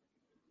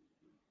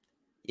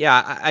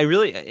 Yeah, I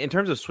really, in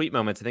terms of sweet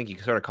moments, I think you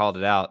sort of called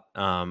it out.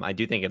 I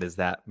do think it is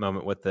that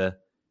moment with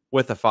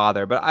the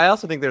father, but I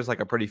also think there's like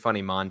a pretty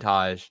funny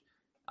montage,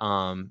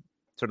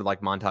 sort of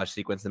like montage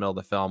sequence in the middle of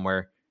the film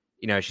where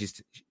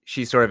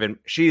she's sort of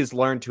she's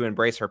learned to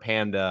embrace her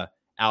panda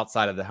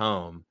outside of the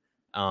home,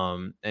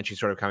 and she's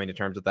sort of coming to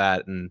terms with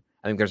that. And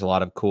I think there's a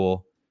lot of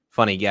cool,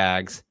 funny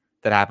gags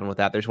that happen with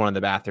that. There's one in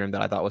the bathroom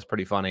that I thought was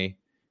pretty funny,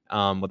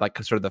 with like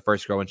sort of the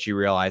first girl when she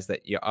realized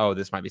that oh,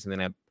 this might be something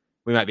that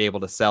we might be able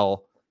to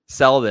sell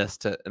this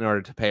to in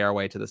order to pay our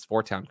way to this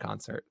Four Town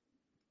concert,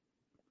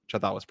 which I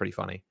thought was pretty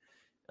funny.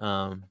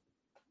 Um,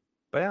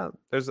 but yeah,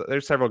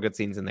 there's several good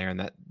scenes in there, and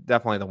that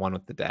definitely the one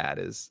with the dad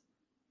is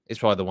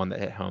probably the one that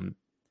hit home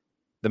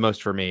the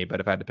most for me. But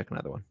if I had to pick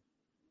another one,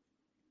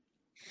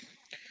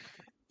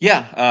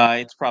 Yeah,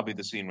 it's probably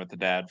the scene with the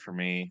dad for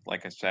me,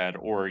 like I said,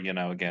 or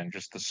again,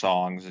 just the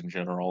songs in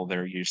general,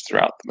 their use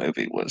throughout the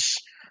movie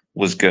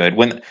was good.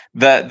 When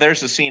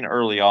there's a scene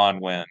early on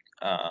when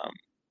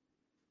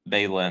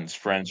Baylin's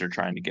friends are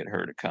trying to get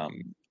her to come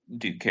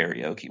do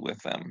karaoke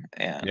with them,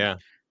 and yeah,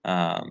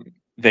 um,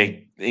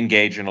 they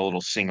engage in a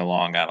little sing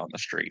along out on the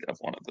street of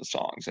one of the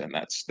songs, and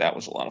that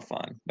was a lot of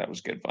fun. That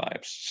was good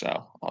vibes.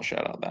 So I'll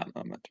shout out that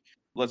moment.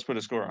 Let's put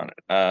a score on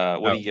it.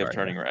 What do oh you give sorry,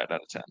 yeah. Turning Red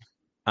out of 10?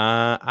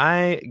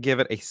 I give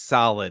it a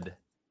solid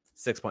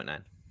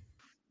 6.9.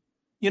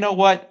 You know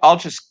what?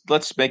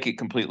 Let's make it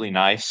completely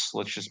nice.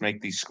 Let's just make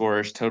these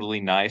scores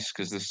totally nice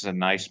because this is a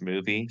nice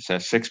movie. So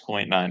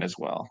 6.9 as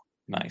well.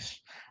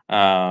 Nice.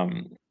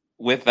 Um,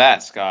 with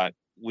that, Scott,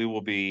 we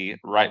will be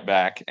right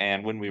back.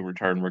 And when we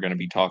return, we're going to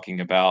be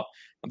talking about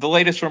the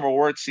latest from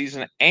awards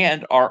season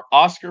and our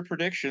Oscar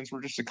predictions.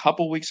 We're just a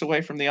couple weeks away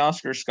from the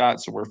Oscars,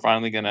 Scott. So we're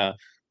finally going to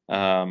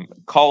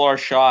call our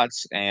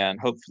shots and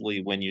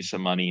hopefully win you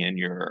some money in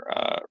your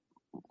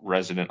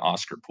resident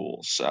Oscar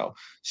pools. So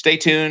stay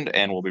tuned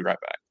and we'll be right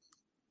back.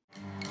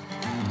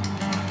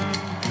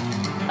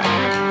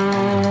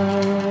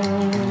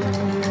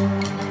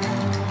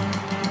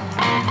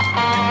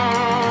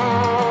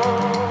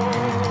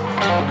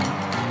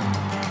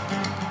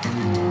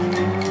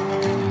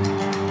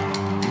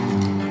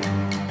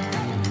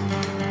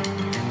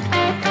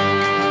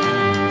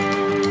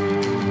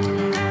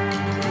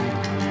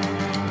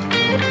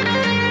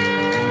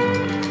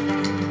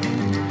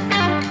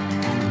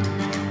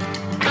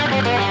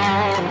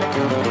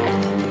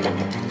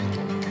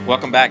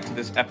 Welcome back to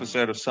this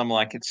episode of Some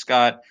Like It,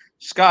 Scott.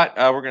 Scott,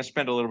 we're going to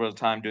spend a little bit of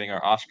time doing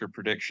our Oscar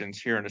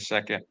predictions here in a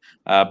second,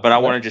 but I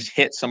want to just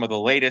hit some of the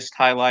latest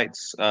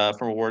highlights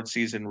from award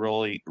season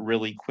really,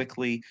 really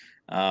quickly.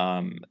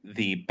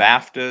 The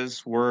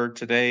BAFTAs were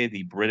today,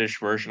 the British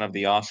version of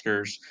the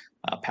Oscars.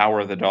 Power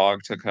of the Dog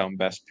took home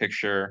Best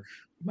Picture.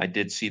 I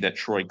did see that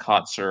Troy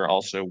Kotsur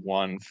also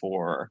won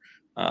for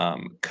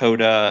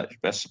Coda,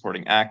 Best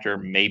Supporting Actor,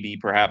 maybe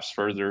perhaps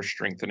further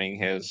strengthening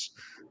his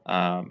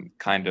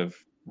kind of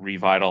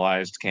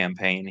revitalized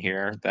campaign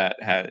here that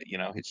had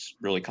it's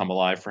really come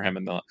alive for him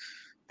in the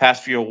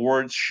past few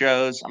awards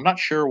shows. I'm not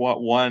sure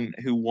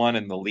who won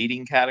in the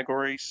leading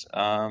categories.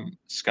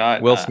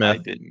 Scott, Will Smith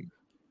I didn't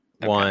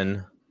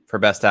won for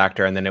Best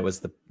Actor, and then it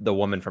was the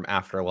woman from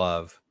After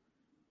Love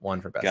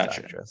won for Best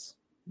Actress.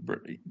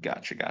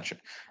 Gotcha.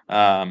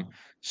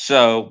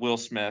 So Will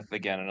Smith,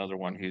 again, another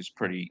one who's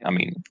pretty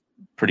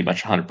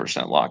much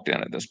 100% locked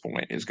in at this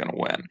point, is going to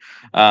win.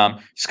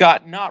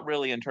 Scott, not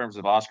really in terms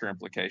of Oscar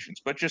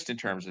implications, but just in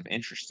terms of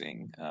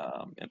interesting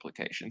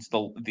implications.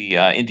 The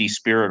Indie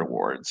Spirit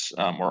Awards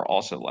were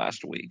also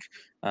last week.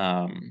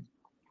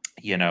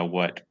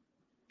 What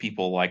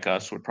people like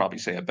us would probably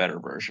say a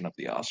better version of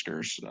the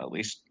Oscars, at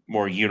least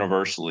more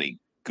universally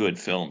good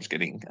films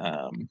getting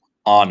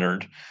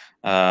honored.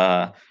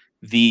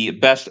 The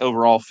best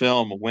overall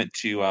film went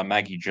to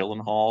Maggie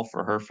Gyllenhaal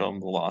for her film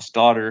The Lost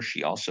Daughter.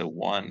 She also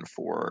won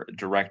for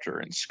director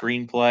and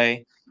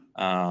screenplay.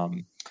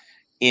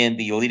 In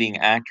the leading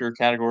actor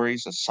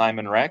categories,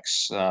 Simon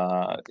Rex,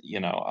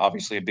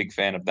 obviously a big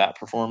fan of that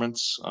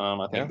performance.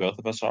 I think both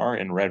of us are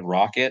in Red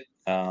Rocket.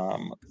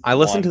 I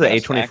listened to the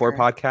A24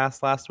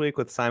 podcast last week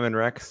with Simon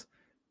Rex,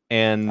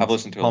 and I've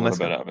listened to a little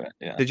bit of it.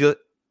 Yeah. Did you?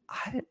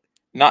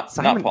 Not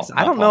Simon, Paul.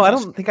 I don't know. I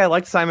don't think I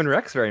liked Simon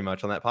Rex very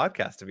much on that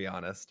podcast, to be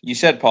honest. You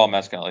said Paul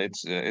Mescal.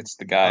 It's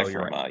the guy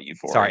from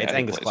Euphoria. Sorry, it's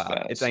Angus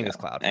Cloud. It's Angus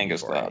Cloud.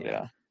 Angus Cloud.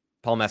 Yeah.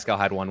 Paul Mescal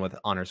had one with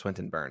Honor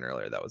Swinton Byrne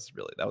earlier. That was a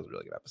really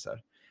good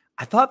episode.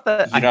 I thought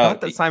that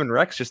Simon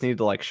Rex just needed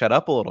to shut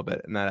up a little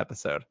bit in that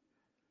episode.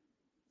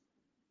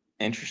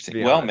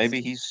 Interesting. Well,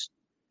 maybe he's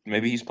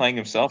playing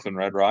himself in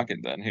Red Rocket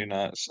then. Who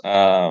knows?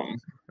 Yeah,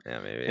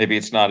 maybe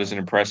it's not as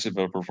impressive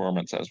a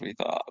performance as we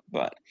thought,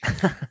 but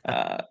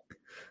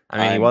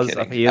I mean,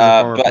 he is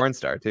a former porn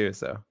star too,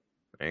 so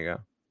there you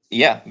go.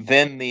 Yeah.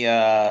 Then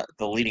the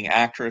leading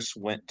actress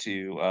went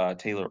to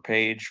Taylor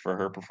Page for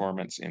her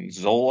performance in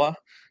Zola,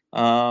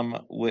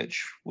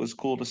 which was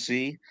cool to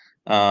see.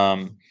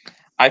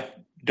 I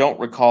don't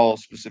recall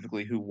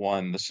specifically who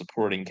won the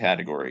supporting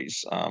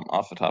categories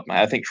off the top of my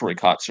head. I think Troy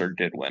Kotsur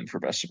did win for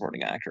Best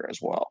Supporting Actor as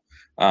well.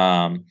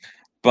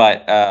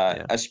 But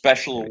a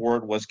special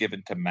award was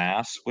given to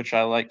Mass, which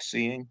I liked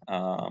seeing.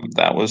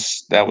 That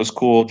was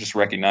cool. Just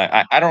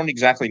recognize. I don't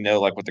exactly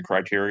know what the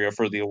criteria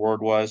for the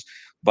award was,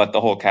 but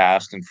the whole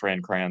cast and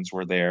Fran Kranz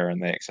were there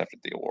and they accepted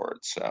the award.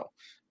 So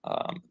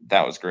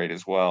that was great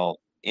as well.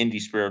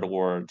 Indie Spirit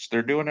Awards,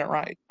 they're doing it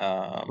right.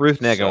 Ruth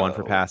Negga won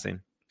for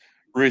Passing.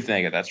 Ruth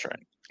Negga, that's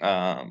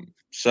right.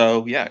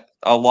 So yeah,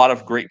 a lot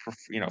of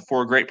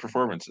four great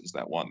performances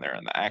that won there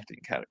in the acting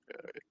categories.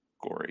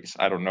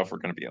 I don't know if we're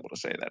going to be able to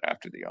say that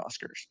after the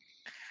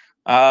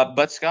Oscars.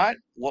 But Scott,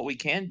 what we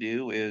can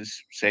do is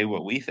say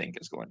what we think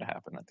is going to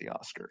happen at the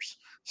Oscars.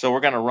 So we're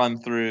going to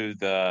run through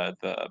the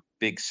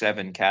big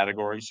 7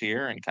 categories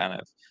here and kind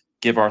of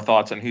give our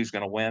thoughts on who's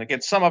going to win.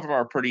 Again, some of them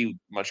are pretty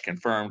much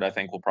confirmed. I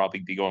think we'll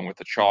probably be going with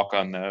the chalk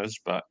on those,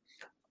 but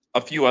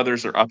a few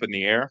others are up in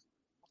the air.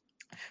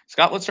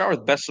 Scott, let's start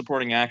with Best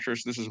Supporting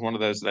Actress. This is one of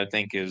those that I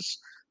think is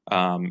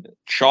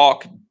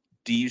chalk.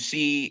 Do you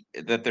see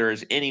that there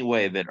is any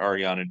way that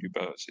Ariana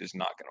DeBose is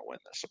not going to win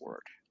this award?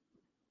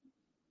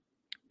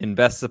 In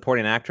Best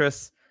Supporting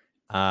Actress,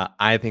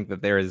 I think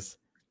that there is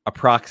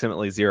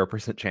approximately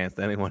 0% chance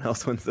that anyone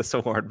else wins this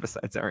award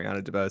besides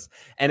Ariana DeBose.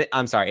 And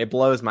I'm sorry, it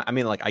blows my. I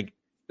mean, it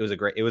was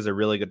a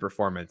really good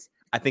performance.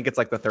 I think it's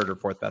the 3rd or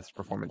 4th best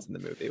performance in the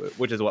movie,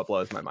 which is what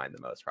blows my mind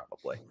the most,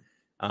 probably,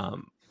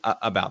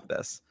 about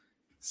this.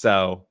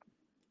 So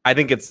I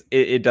think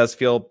it does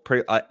feel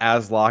pretty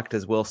as locked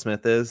as Will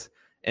Smith is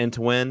and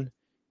to win.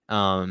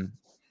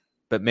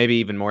 But maybe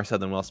even more so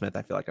than Will Smith.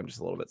 I feel like I'm just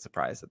a little bit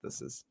surprised that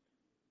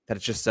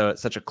it's just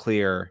such a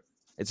clear.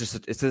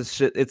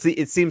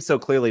 It seems so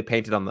clearly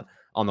painted on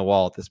the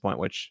wall at this point,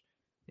 which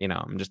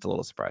I'm just a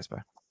little surprised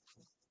by.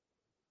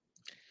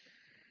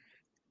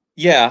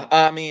 Yeah,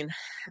 I mean,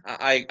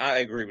 I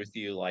agree with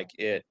you. Like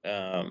it's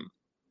a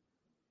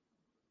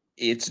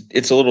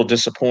little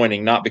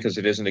disappointing, not because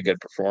it isn't a good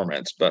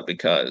performance, but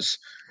because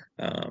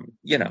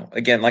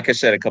again, like I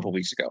said a couple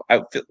weeks ago,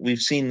 we've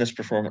seen this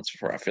performance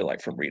before. I feel like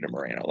from Rita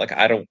Moreno. Like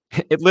I don't,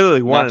 It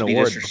literally won not an to be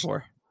award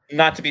before.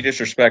 not to be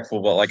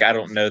disrespectful, but like I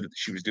don't know that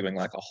she was doing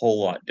like a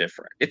whole lot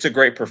different. It's a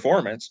great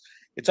performance.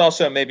 It's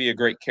also maybe a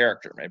great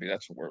character. Maybe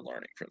that's what we're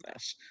learning from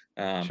this.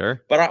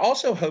 Sure. But I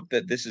also hope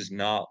that this is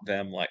not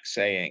them like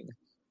saying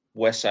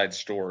West Side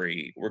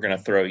Story, we're going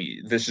to throw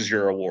you, this is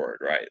your award,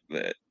 right?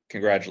 That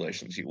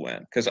congratulations, you win.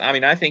 Because I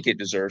mean, I think it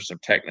deserves some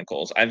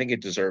technicals. I think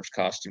it deserves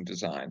costume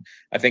design.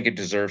 I think it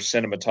deserves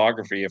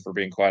cinematography, if we're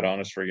being quite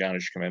honest, for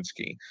Janusz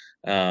Kaminski.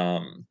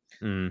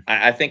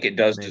 I think it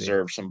does Maybe.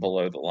 deserve some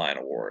below the line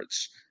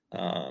awards.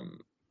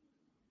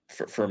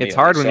 For me, it's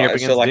hard when so, you're up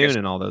against like Dune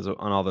in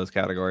all those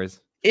categories.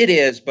 it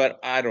is, but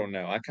I don't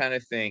know. I kind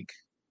of think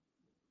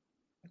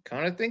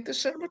the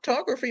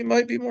cinematography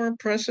might be more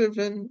impressive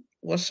in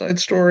West Side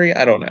Story.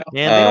 I don't know.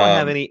 Man,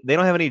 they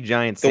don't have any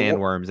giant The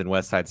sandworms in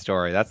West Side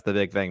Story. That's the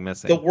big thing the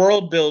missing.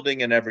 world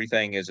building and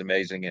everything is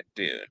amazing at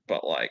Dune,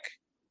 but like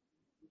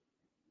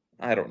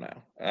I don't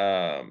know.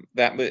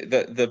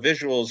 The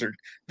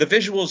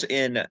visuals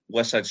in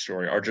West Side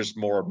Story are just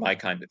more my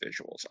kind of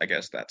visuals. I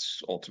guess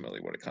that's ultimately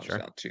what it comes Sure.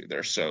 down to.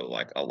 They're so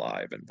like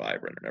alive and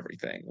vibrant and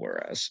everything,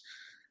 whereas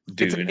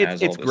It's Dune it's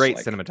has all it's this great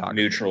like cinematography.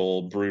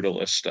 neutral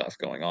brutalist stuff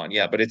going on.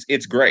 Yeah, but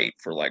it's great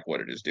for like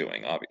what it is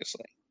doing,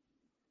 obviously.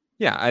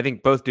 Yeah, I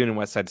think both Dune and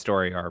West Side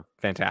Story are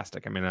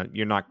fantastic. I mean,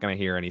 you're not going to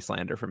hear any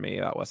slander from me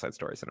about West Side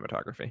Story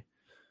cinematography.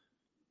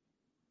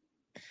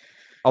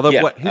 Although,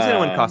 Yeah. who's going to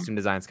win costume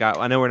design, Scott?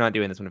 I know we're not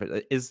doing this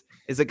one. Is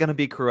it going to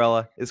be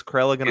Cruella? Is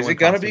Cruella going to Is win it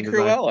gonna be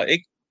costume design? Cruella?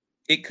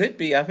 It could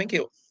be. I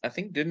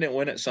think didn't it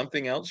win at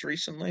something else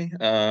recently?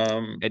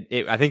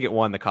 I think it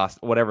won the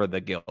whatever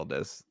the guild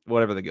is,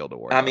 whatever the guild I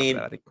awards are for that. mean,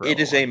 I think it Cruella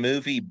is a won.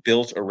 movie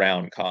built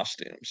around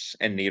costumes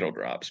and needle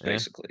drops, Yeah,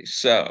 basically.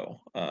 So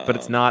but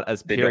it's not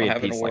as they don't period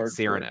have an piece like award for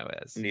Cyrano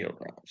is. needle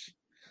drops.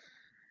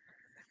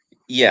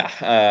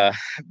 Yeah,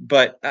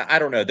 but I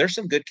don't know. There's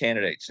some good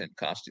candidates in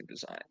costume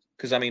design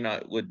because I mean,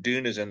 what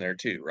Dune is in there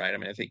too, right? I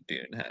mean, I think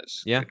Dune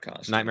has Yeah,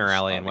 good Nightmare costumes,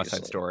 Alley and West Side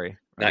obviously. Story are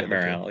the other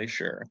Nightmare two. Alley,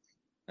 sure.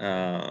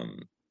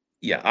 Um,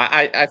 yeah,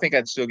 I think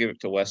I'd still give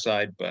it to West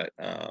Side, but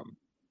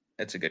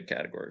it's a good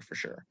category for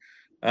sure.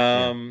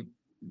 Yeah, Um,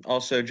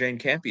 Also, Jane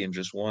Campion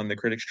just won the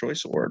Critics'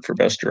 Choice Award for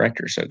Best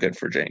Director, so good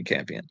for Jane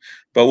Campion.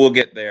 But we'll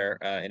get there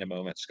in a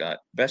moment, Scott.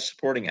 Best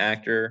Supporting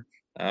Actor.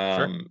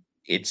 sure.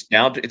 It's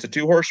a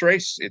two-horse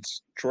race.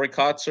 It's Troy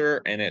Kotzer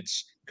and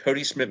it's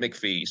Cody Smith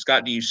McPhee.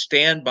 Scott, do you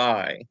stand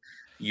by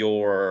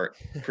your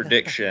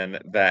prediction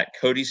that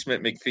Cody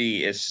Smith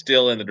McPhee is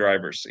still in the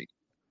driver's seat?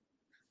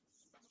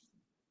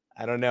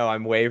 I don't know.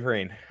 I'm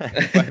wavering.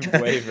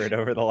 I've wavered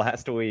over the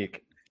last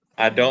week.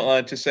 I don't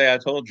like to say I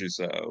told you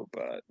so,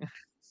 but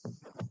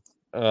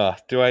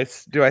Do I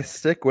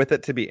stick with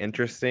it to be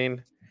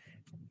interesting?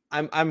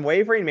 I'm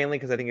wavering mainly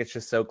because I think it's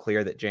just so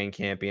clear that Jane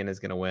Campion is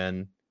going to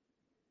win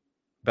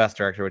Best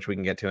Director, which we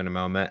can get to in a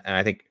moment, and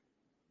I think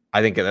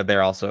that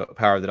they're also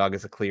Power of the Dog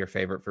is a clear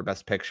favorite for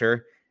Best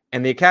Picture,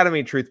 and the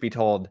Academy, truth be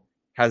told,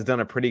 has done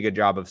a pretty good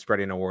job of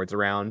spreading awards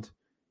around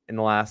in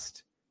the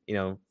last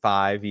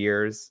 5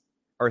 years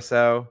or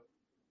so.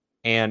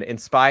 And in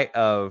spite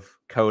of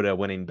Coda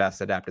winning Best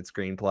Adapted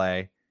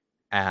Screenplay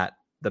at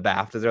the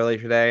BAFTAs earlier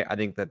today, I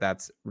think that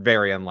that's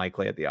very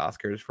unlikely at the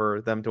Oscars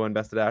for them to win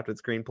Best Adapted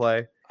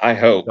Screenplay. I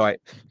hope.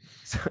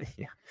 So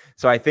yeah.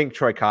 So I think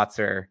Troy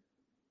Kotzer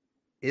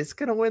is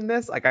gonna win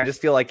this. Like I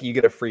just feel like you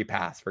get a free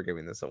pass for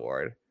giving this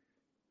award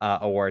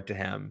to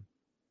him.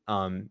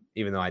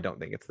 Even though I don't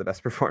think it's the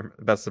best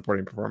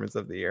supporting performance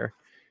of the year.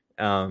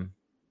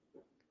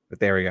 But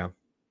there we go.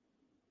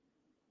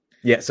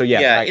 Yeah, so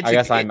yes, Yeah, I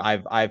guess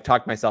I've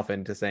talked myself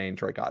into saying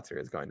Troy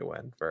Kotzer is going to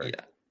win for yeah.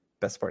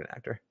 best supporting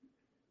actor.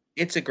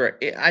 It's a great.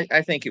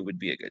 I think it would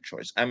be a good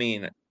choice. I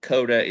mean,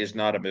 Coda is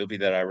not a movie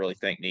that I really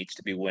think needs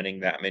to be winning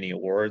that many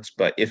awards,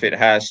 but if it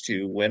has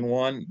to win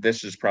one,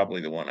 this is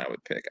probably the one I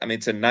would pick. I mean,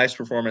 it's a nice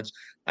performance.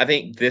 I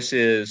think this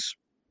is,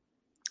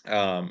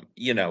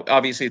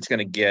 obviously it's going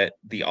to get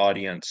the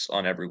audience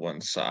on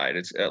everyone's side.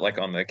 It's like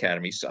on the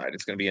Academy side,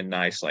 it's going to be a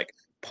nice, like,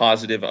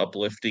 positive,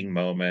 uplifting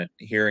moment.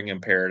 Hearing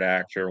impaired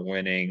actor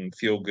winning,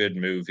 feel good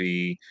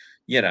movie. Oh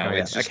yeah,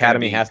 It's just going to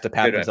Academy be has to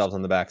pat good. themselves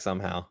on the back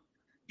somehow.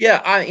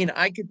 Yeah,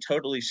 I could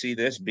totally see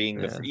this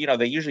being Yeah,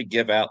 they usually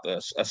give out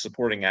a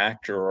supporting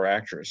actor or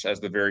actress as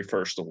the very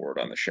first award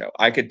on the show.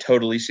 I could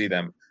totally see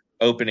them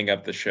opening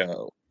up the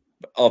show.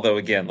 Although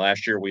again,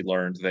 last year we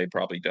learned they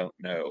probably don't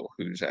know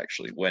who's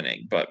actually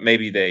winning, but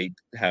maybe they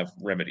have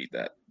remedied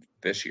that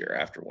this year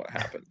after what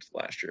happened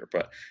last year.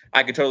 But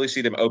I could totally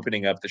see them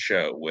opening up the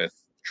show with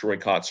Troy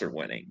Kotzer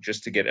winning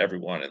just to get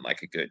everyone in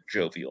like a good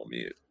jovial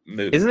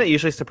mood. Isn't it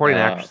usually supporting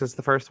Uh, actresses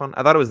the first one?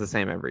 I thought it was the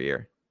same every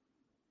year.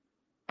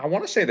 I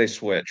want to say they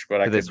switch,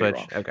 but I Did they could be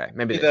switch? wrong. Okay,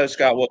 maybe they Though, switched.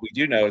 Scott, what we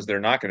do know is they're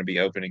not going to be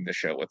opening the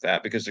show with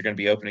that because they're going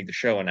to be opening the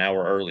show an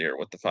hour earlier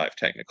with the 5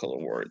 technical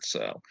awards.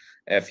 So,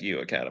 F you,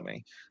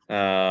 Academy.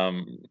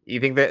 Um, You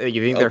think they're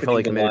Opening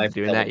fully the committed to live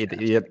doing that?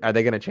 telecast. Are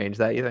they going to change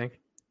that? You think?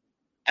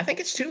 I think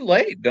it's too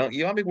late, don't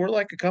you? I mean, we're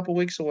like a couple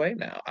weeks away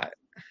now.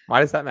 Why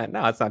does that matter?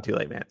 No, it's not too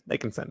late, man. They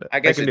can send it. I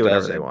They guess can it do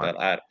whatever they doesn't, want.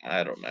 but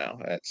I don't know.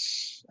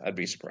 I'd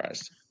be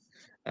surprised.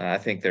 I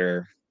think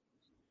they're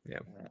Yeah.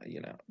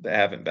 they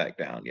haven't backed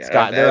down yet.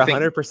 Scott, they're I think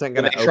 100% when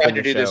going they to open tried to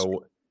the do this,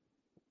 show.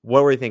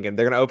 What were you thinking?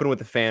 They're going to open with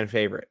the fan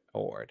favorite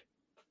award.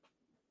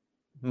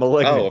 oh, of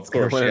Malignant's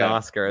going to course, win an yeah.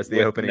 Oscar as the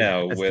With opening.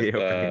 no, As with the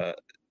opening.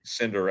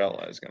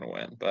 Cinderella is going to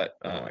win, but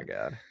Oh my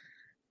god.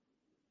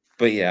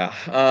 but yeah,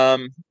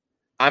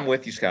 I'm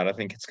with you, Scott. I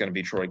think it's going to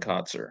be Troy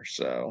Kotzer.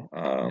 So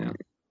Yeah.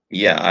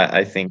 yeah,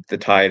 I think the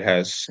tide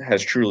has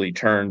truly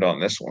turned on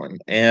this one,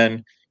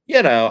 and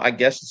I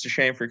guess it's a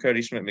shame for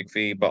Cody Smith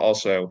McPhee, but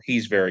also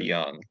he's very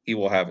young. He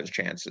will have his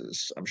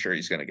chances. I'm sure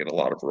he's going to get a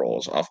lot of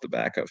roles off the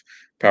back of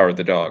Power of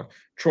the Dog.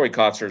 Troy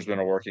Kotzer has been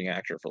a working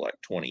actor for like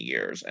 20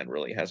 years and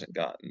really hasn't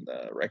gotten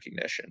the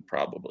recognition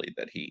probably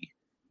that he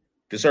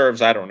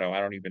deserves. I don't know. I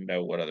don't even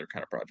know what other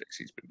kind of projects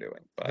he's been doing,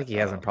 I think but he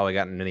hasn't probably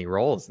gotten any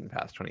roles in the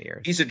past 20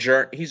 years. he's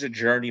a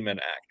journeyman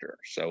actor,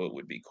 so it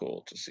would be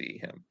cool to see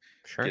him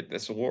Sure. get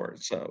this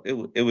award. So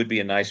it would be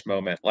a nice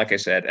moment, like I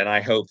said, and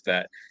I hope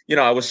that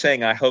I was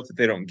saying I hope that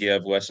they don't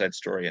give West Side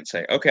Story and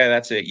say, okay,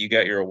 that's it, you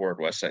got your award,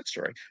 West Side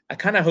Story. I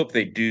kind of hope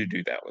they do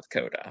that with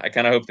Coda. I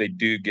kind of hope they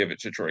do give it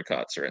to Troy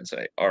Kotzer and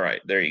say, all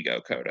right, there you go,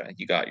 Coda,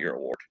 you got your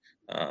award.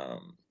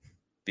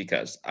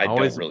 Because I don't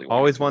really want him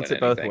always to wants win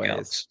it both anything ways.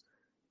 else.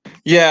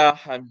 Yeah,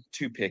 I'm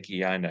too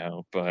picky, I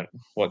know, but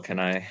what can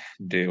I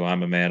do?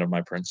 I'm a man of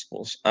my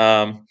principles.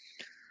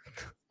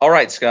 All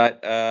right, Scott,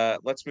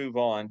 let's move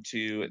on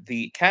to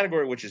the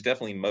category which is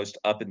definitely most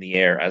up in the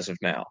air as of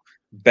now.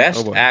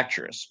 Best boy.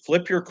 Actress.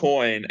 Flip your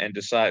coin and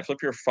decide.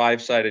 Flip your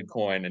 5-sided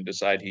coin and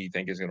decide who you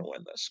think is going to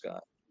win this,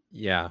 Scott.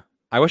 Yeah.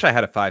 I wish I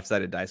had a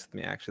 5-sided dice with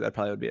me, actually. That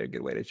probably would be a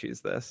good way to choose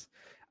this.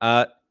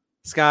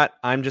 Scott,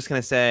 I'm just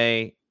going to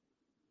say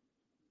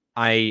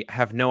I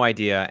have no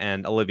idea,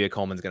 and Olivia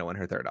Colman's going to win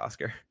her 3rd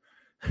Oscar.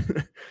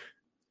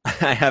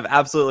 I have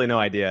absolutely no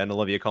idea, and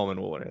Olivia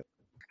Colman will win it.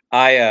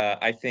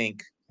 I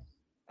think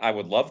I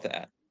would love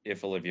that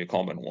if Olivia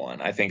Colman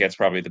won. I think that's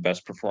probably the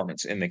best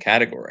performance in the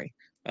category.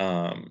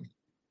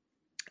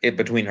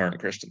 Between her and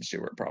Kristen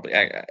Stewart, probably.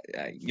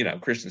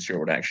 Kristen Stewart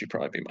would actually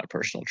probably be my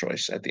personal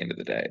choice at the end of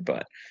the day,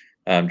 but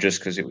just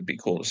because it would be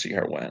cool to see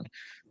her win.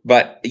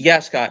 But yeah,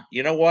 Scott,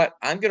 you know what?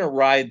 I'm going to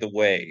ride the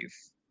wave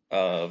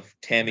of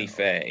Tammy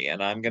Faye,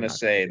 and I'm going to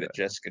say that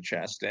Jessica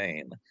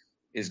Chastain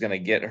is going to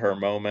get her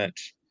moment.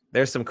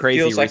 There's some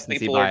crazy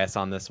recency bias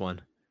on this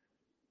one.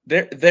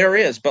 There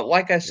is, but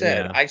like I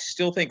said, I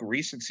still think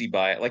recency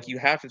bias, like you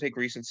have to take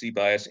recency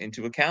bias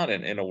into account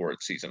in award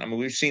season. I mean,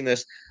 we've seen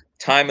this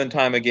time and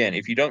time again.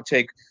 If you don't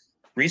take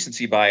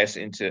recency bias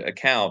into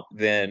account,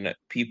 then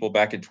people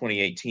back in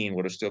 2018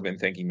 would have still been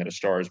thinking that A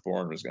Star Is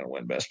Born was going to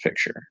win Best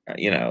Picture.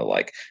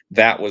 Like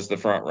that was the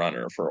front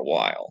runner for a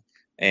while.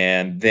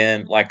 And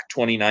then like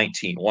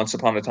 2019, Once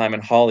Upon a Time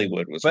in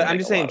Hollywood was. But I'm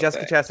just saying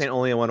Jessica Chastain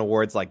only won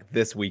awards like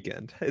this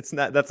weekend. That's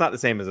not the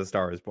same as A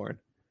Star Is Born.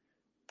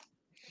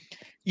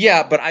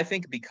 Yeah, but I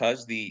think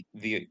because the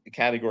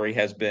category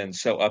has been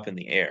so up in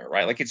the air,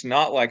 right? Like it's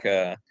not like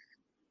a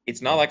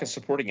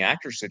supporting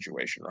actor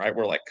situation, right?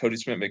 Where like Cody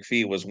Smith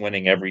McPhee was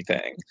winning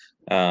everything.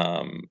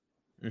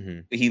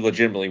 He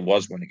legitimately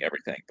was winning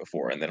everything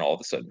before, and then all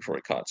of a sudden Troy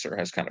Kotzer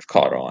has kind of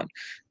caught on.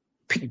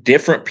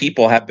 Different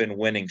people have been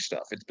winning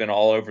stuff. It's been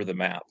all over the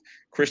map.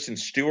 Kristen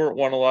Stewart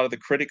won a lot of the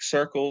critic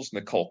circles.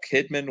 Nicole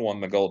Kidman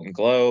won the Golden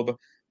Globe.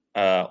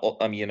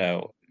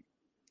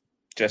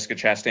 Jessica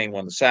Chastain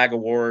won the SAG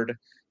Award.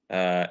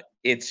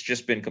 It's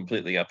just been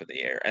completely up in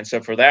the air. And so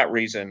for that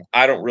reason,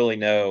 I don't really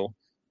know.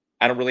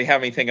 I don't really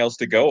have anything else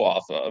to go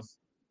off of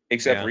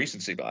except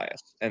recency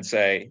bias and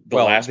say the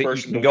last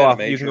person you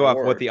can go off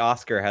what the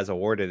Oscar has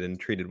awarded and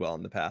treated well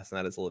in the past, and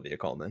that is Olivia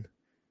Colman.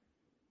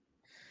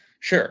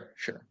 Sure.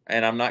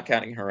 And I'm not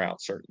counting her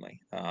out, certainly.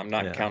 I'm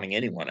not counting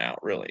anyone out,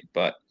 really.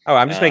 But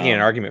I'm just making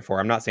an argument for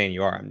her. I'm not saying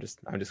you are. I'm just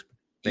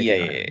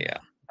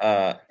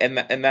yeah.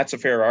 And that's a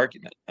fair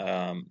argument.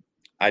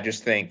 I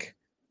just think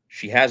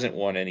she hasn't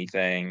won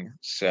anything,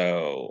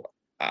 so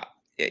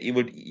it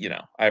would,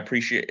 I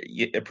appreciate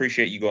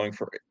you going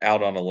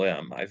out on a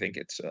limb. I think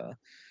it's a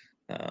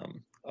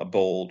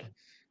bold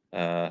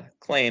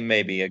claim,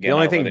 maybe. Again, the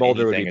only thing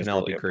bolder would be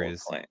Penelope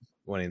Cruz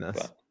winning this.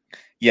 But,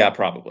 yeah,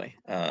 probably.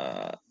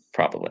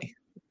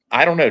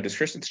 I don't know. Does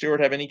Kristen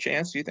Stewart have any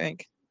chance? Do you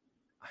think?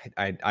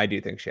 I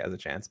do think she has a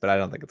chance, but I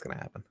don't think it's going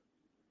to happen.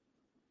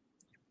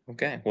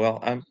 Okay,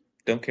 well,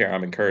 don't care.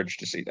 I'm encouraged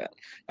to see that.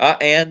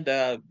 And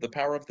The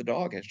Power of the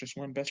Dog has just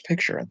won Best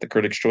Picture at the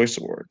Critics' Choice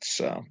Awards.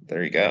 So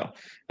there you go.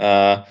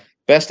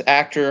 Best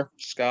actor,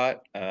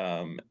 Scott.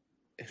 Sure.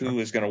 Who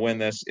is going to win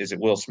this? Is it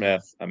Will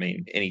Smith? I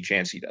mean, any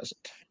chance he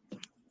doesn't.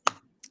 Doesn't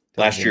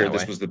Last seem year, that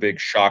this way. was the big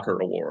shocker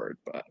award,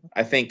 but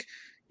I think,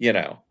 you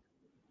know,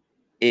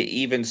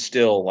 even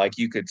still, like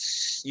you could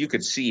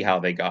see how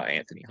they got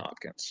Anthony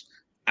Hopkins.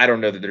 I don't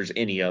know that there's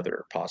any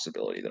other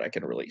possibility that I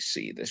can really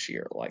see this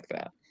year like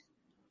that.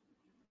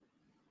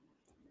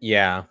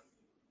 Yeah.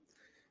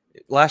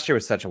 Last year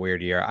was such a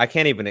weird year. I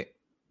can't even.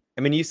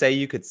 I mean, you say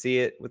you could see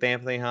it with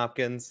Anthony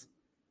Hopkins,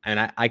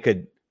 and I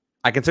could.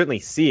 I can certainly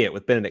see it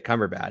with Benedict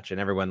Cumberbatch and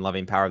everyone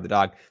loving Power of the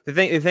Dog. The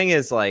thing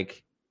is,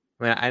 like,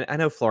 I mean, I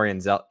know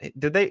Florian Zell.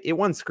 Did they? It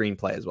won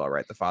screenplay as well,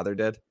 right? The father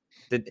did.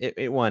 Did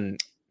it won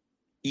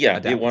Yeah, it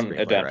adapted won screenplay,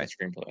 adapted right?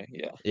 screenplay.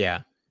 Yeah. Yeah.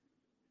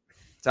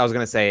 So I was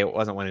gonna say it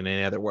wasn't winning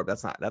any other award.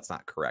 That's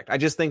not correct. I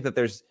just think that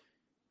there's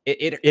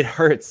it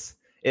hurts.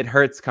 It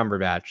hurts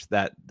Cumberbatch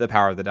that The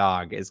Power of the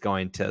Dog is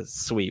going to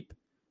sweep,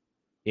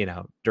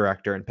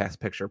 director and best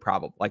picture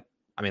probably. Like,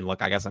 I mean,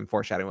 look, I guess I'm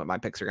foreshadowing what my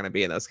picks are going to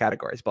be in those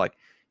categories, but like,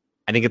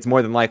 I think it's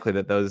more than likely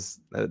that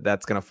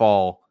that's going to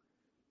fall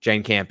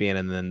Jane Campion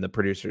and then the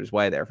producer's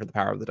way there for The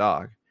Power of the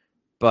Dog.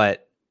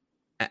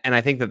 And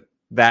I think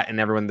that and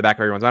everyone in the back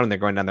of everyone's mind when they're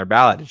going down their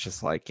ballot, it's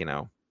just like,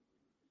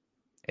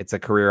 it's a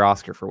career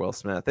Oscar for Will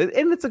Smith, and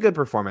it's a good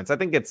performance. I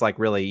think it's like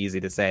really easy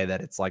to say that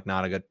it's like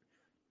not a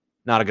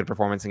good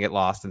performance and get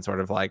lost in sort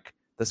of like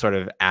the sort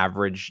of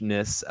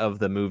averageness of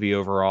the movie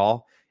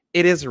overall.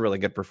 It is a really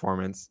good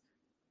performance.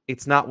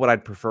 It's not what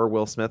I'd prefer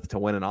Will Smith to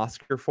win an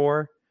Oscar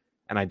for,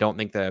 and I don't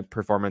think the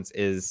performance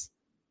is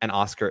an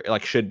Oscar,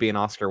 like should be an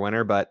Oscar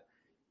winner, but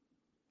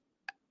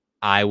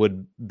I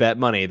would bet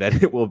money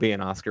that it will be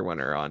an Oscar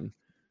winner on,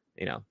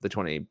 the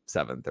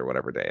 27th or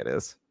whatever day it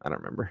is. I don't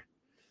remember.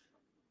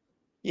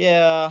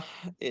 Yeah,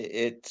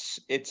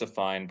 it's a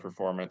fine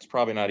performance.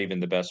 Probably not even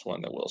the best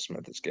one that Will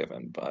Smith has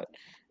given, but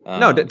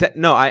No,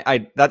 no,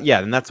 yeah,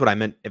 and that's what I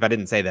meant. If I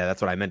didn't say that,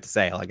 that's what I meant to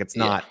say. Like, it's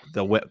yeah. not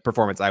the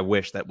performance I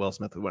wish that Will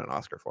Smith would win an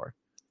Oscar for.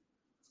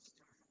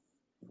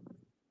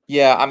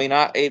 Yeah, I mean,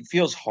 it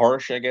feels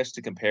harsh, I guess,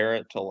 to compare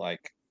it to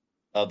like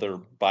other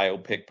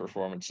biopic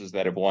performances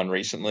that have won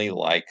recently,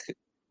 like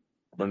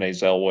Renee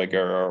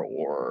Zellweger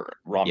or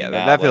Rami Yeah,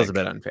 that feels Malek. a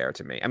bit unfair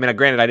to me. I mean,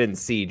 granted, I didn't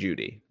see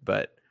Judy,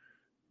 but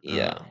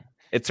Yeah,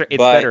 it's but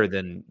better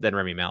than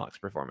Rami Malek's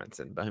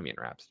performance in Bohemian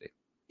Rhapsody.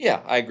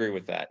 yeah, I agree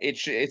with that.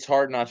 It's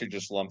hard not to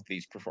just lump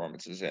these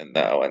performances in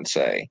though and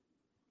say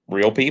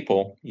real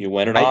people. You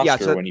win an Yeah,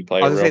 Oscar so when you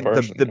play I a was real gonna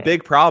say person. the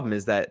big problem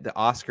is that the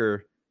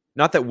Oscar,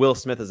 not that Will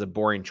Smith is a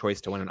boring choice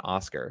to win an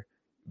Oscar,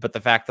 but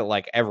the fact that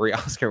like every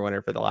Oscar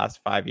winner for the last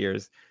 5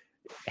 years,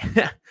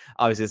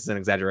 obviously this is an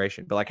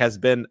exaggeration, but like has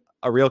been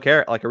a real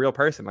character, like a real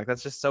person. Like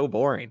that's just so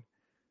boring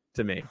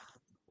to me.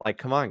 Like,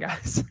 come on,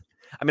 guys.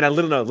 I mean, I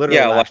literally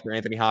Yeah, last year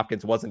Anthony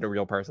Hopkins wasn't a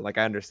real person. Like,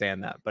 I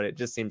understand that, but it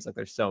just seems like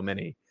there's so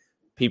many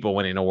people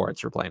winning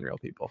awards for playing real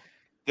people.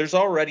 there's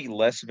already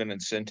less of an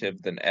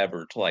incentive than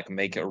ever to like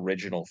make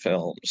original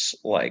films,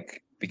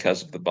 like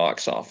because of the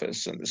box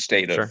office and the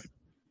state of Sure.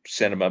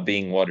 cinema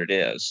being what it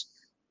is.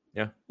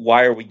 Yeah.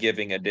 Why are we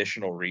giving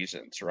additional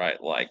reasons,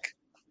 right? Like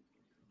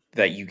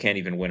that you can't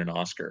even win an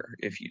Oscar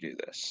if you do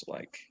this.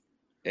 Like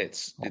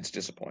it's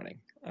disappointing.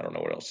 I don't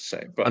know what else to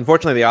say, but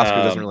Unfortunately, the Oscar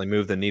doesn't really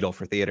move the needle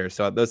for theater,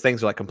 so those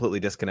things are like completely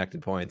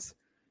disconnected points.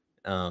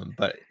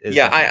 But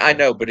yeah, I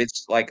know, but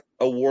it's like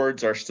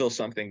awards are still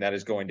something that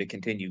is going to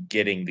continue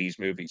getting these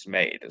movies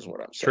made, is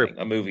what I'm true. saying.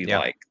 A movie Yeah.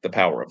 like The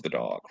Power of the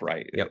Dog,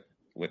 right? Yep.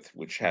 With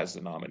which has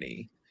the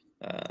nominee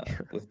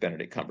with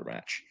Benedict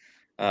Cumberbatch.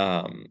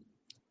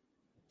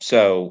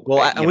 So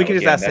Well, and we can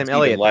just again, ask Sam that's even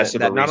Elliott less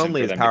of a that not reason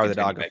only for is them to Power of the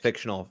continue Dog a making.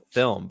 fictional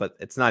film, but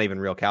it's not even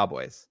real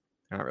cowboys.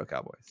 They're not real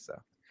cowboys. So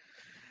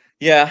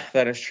Yeah,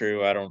 that is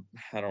true. I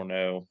don't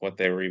know what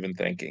they were even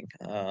thinking.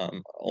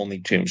 Only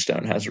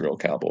Tombstone has real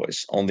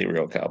cowboys. Only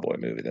real cowboy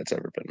movie that's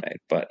ever been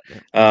made.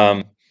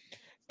 yeah.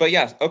 But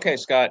yeah, okay,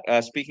 Scott.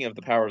 Speaking of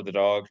The Power of the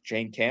Dog,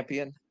 Jane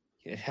Campion,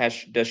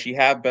 does she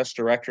have Best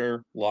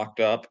Director locked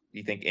up? Do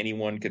you think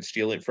anyone could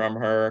steal it from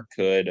her?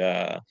 Could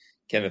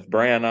Kenneth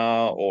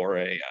Branagh or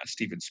a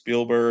Steven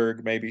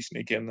Spielberg maybe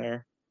sneak in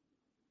there?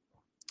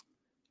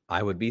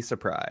 I would be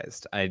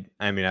surprised. I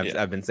mean,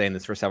 Yeah. I've been saying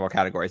this for several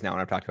categories now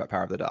when I've talked about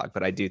Power of the Dog,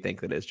 but I do think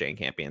that is Jane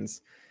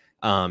Campion's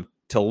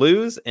to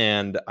lose,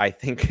 and I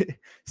think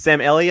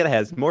Sam Elliott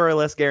has more or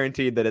less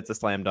guaranteed that it's a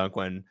slam dunk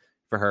win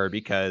for her,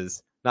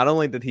 because not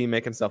only did he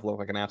make himself look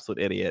like an absolute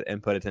idiot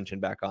and put attention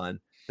back on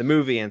the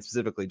movie and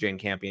specifically Jane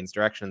Campion's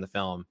direction in the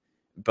film,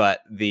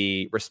 but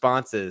the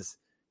responses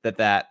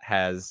that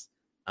has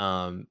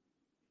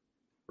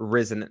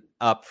risen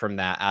up from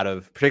that, out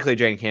of particularly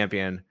Jane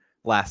Campion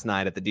last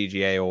night at the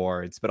DGA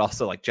Awards, but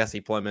also like Jesse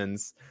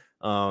Plemons.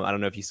 I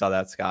don't know if you saw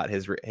that, Scott,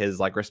 his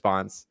like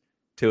response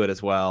to it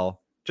as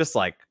well. Just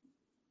like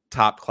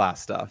top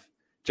class stuff.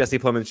 Jesse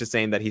Plemons just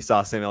saying that he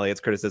saw Sam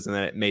Elliott's criticism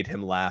and it made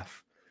him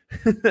laugh.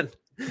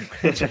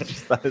 Which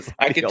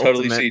I could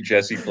totally see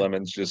Jesse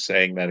Plemons just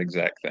saying that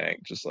exact thing,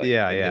 just like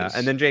yeah.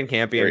 And then Jane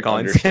Campion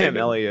calling Sam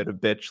Elliott a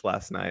bitch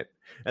last night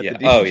at the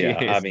DGA. Oh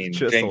yeah, I mean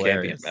Jane hilarious.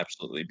 Campion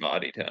absolutely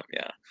bodied him.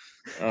 Yeah,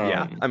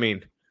 yeah. I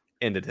mean,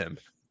 ended him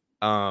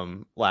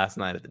last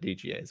night at the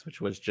DGAs,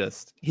 which was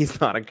just, he's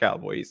not a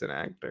cowboy, he's an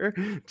actor.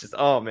 Just,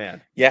 oh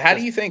man. Yeah, how Just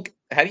do you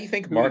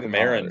think who Mark even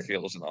Maron bother?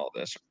 feels in all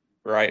this?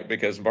 Right,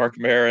 because Mark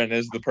Maron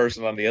is the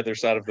person on the other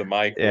side of the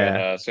mic when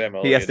Yeah. Sam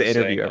He has Elliott to is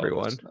saying interview all this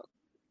everyone. stuff.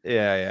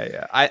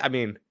 Yeah.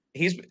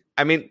 He's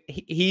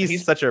He's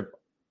he's such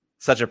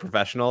a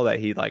professional that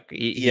he he's such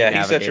a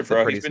navigates it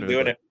pro. pretty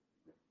smoothly.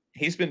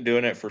 He's been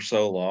doing it for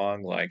so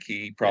long, like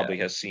he Yeah. probably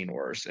has seen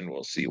worse and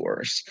will see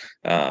worse.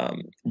 But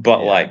Yeah.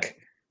 like,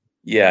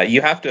 yeah,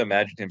 you have to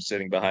imagine him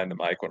sitting behind the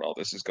mic when all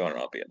this is going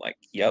on, being like,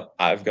 "Yep,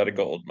 I've got a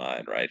gold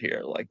mine right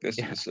here. Like this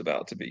Yeah. is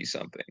about to be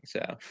something."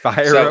 So,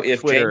 Fire so up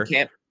Twitter.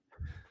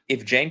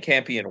 if Jane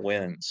Campion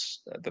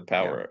wins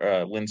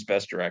Yeah. wins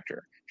Best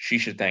Director, she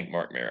should thank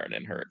Mark Maron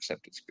in her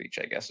acceptance speech.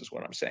 I guess is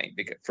what I'm saying,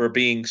 because for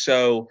being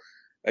so,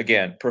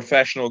 again,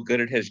 professional, good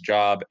at his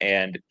job,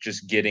 and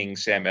just getting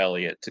Sam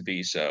Elliott to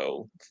be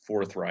so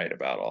forthright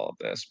about all of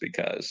this,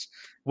 because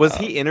Was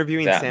he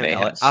interviewing that Sam may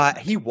Elliott? have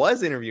some. He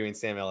was interviewing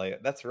Sam Elliott.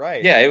 That's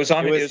right. Yeah, It it was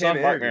was him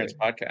on Mark Maron's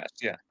interviewing. podcast.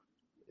 Yeah,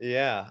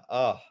 Yeah.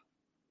 Oh,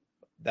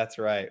 that's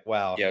right.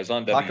 Wow. yeah, it was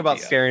on Talk about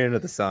WTF. staring into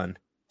the sun.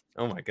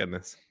 Oh my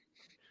goodness.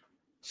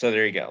 So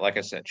there you go. Like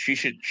I said, she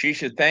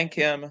should thank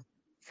him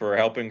for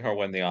helping her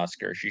win the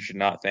Oscar. She should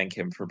not thank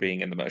him for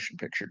being in the motion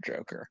picture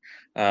Joker.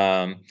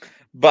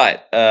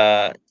 But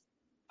I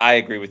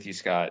agree with you,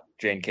 Scott.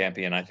 Jane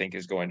Campion, I think,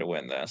 is going to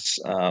win this.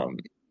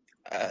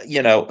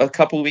 A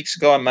couple of weeks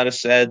ago, I might have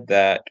said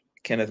that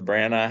Kenneth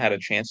Branagh had a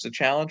chance to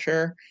challenge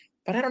her,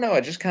 but I don't know.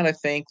 I just kind of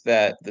think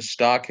that the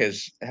stock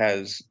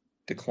has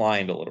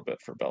declined a little bit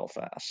for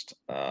Belfast.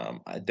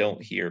 I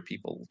don't hear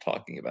people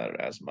talking about it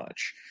as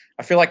much.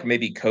 I feel like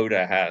maybe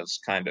Coda has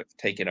kind of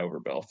taken over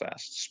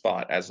Belfast's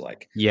spot as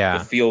like the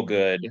Yeah, feel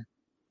good,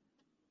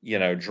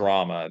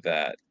 drama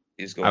that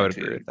is I going would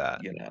agree to, with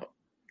that.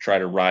 try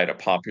to ride a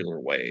popular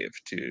wave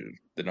to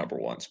the number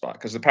one spot.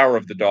 Because The Power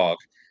of the Dog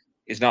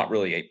is not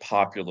really a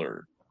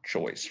popular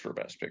choice for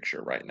Best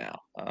Picture right now.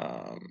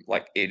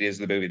 Like it is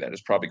the movie that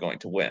is probably going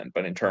to win,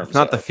 but in It's terms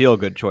not the of, feel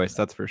good choice,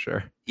 that's for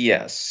sure.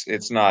 yes,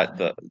 it's not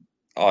the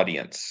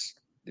audience.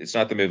 It's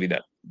not the movie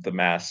that the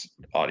mass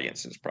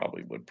audiences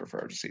probably would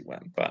prefer to see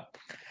win. But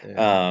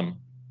Yeah, um,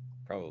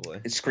 probably.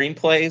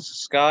 screenplays,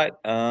 Scott,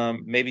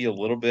 maybe a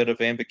little bit of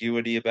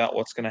ambiguity about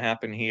what's going to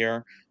happen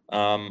here.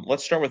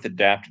 Let's start with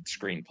adapted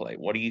screenplay.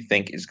 What do you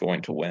think is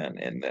going to win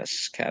in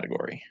this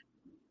category?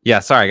 Yeah,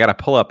 sorry, I gotta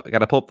pull up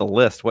the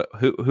list.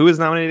 Who is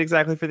nominated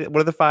exactly for what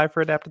are the 5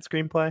 for adapted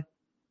screenplay?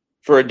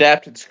 For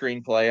adapted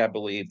screenplay, I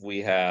believe we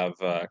have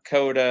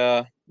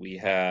Coda, we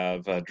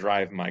have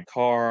Drive My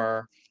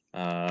Car,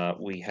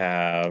 we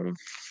have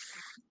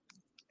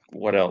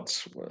what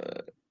else?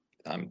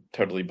 I'm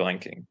totally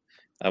blanking.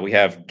 We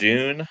have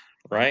Dune,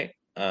 right?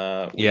 We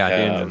Yeah,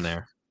 Dune's in have.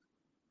 there.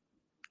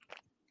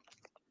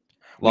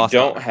 We Lost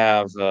don't Daughter.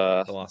 have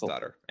The Lost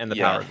Daughter and The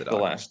Power of the The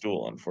Dog. Last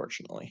Duel,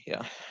 unfortunately.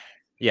 Yeah.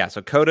 Yeah,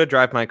 so Coda,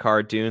 Drive My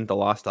Car, Dune, The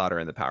Lost Daughter,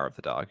 and The Power of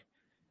the Dog.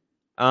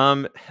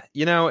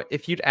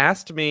 If you'd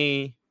asked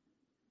me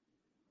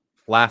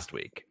last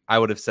week, I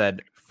would have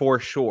said for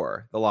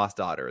sure The Lost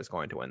Daughter is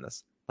going to win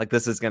this. Like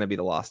this is going to be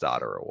the Lost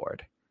Daughter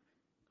award.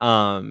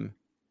 And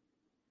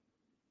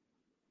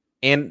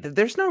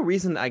there's no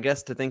reason, I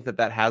guess, to think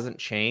that hasn't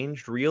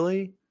changed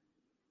really,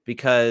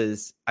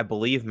 because I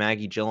believe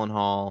Maggie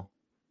Gyllenhaal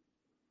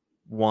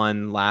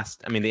won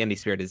last. I mean, the Indie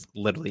Spirit is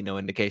literally no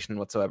indication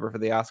whatsoever for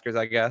the Oscars,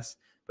 I guess,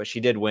 but she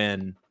did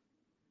win.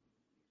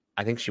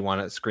 I think she won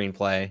a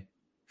screenplay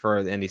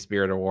for the Indie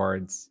Spirit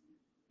Awards.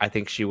 I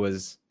think she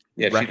was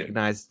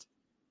recognized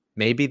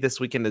maybe this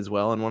weekend as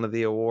well in one of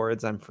the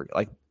awards.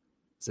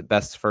 Is it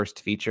Best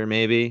First Feature?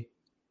 Maybe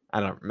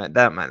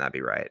that might not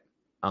be right.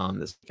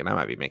 This weekend I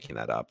might be making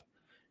that up.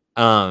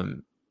 I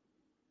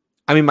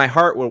mean, my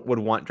heart would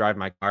want Drive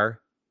My Car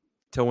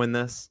to win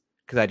this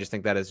because I just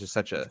think that is just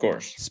such a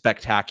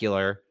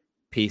spectacular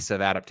piece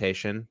of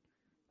adaptation.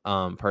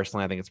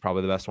 Personally, I think it's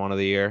probably the best one of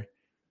the year,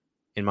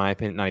 in my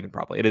opinion. Not even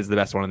probably, it is the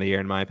best one of the year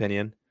in my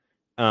opinion.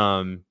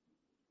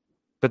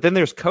 But then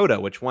there's Coda,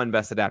 which won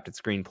Best Adapted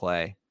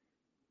Screenplay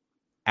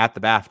at the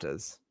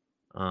BAFTAs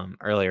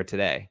earlier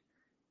today,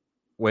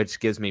 which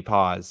gives me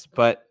pause.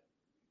 But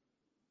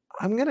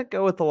I'm gonna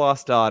go with The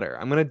Lost Daughter.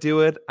 I'm gonna do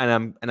it,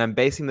 and I'm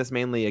basing this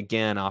mainly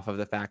again off of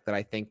the fact that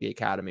I think the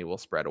Academy will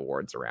spread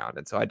awards around,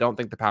 and so I don't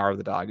think The Power of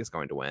the Dog is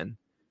going to win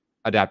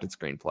adapted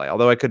screenplay,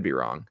 although I could be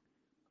wrong.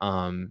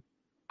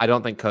 I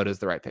don't think Coda is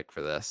the right pick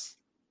for this,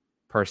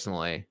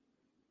 personally.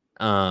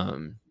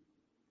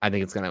 I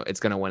think it's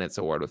gonna win its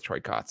award with Troy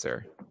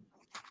Kotsur,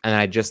 and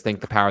I just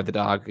think The Power of the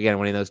Dog, again,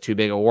 winning those 2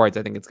 big awards,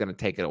 I think it's gonna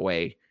take it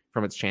away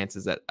from its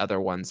chances at other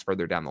ones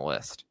further down the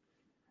list.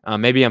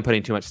 Maybe I'm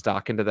putting too much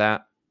stock into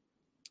that,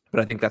 but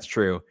I think that's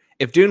true.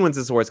 If Dune wins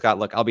this award, Scott,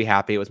 look, I'll be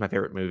happy. It was my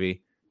favorite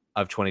movie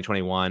of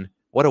 2021.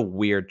 What a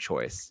weird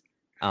choice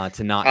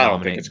to not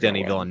nominate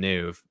Denis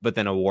Villeneuve, but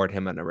then award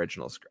him an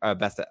original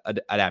best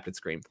adapted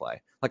screenplay.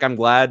 Like, I'm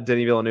glad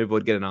Denis Villeneuve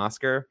would get an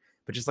Oscar,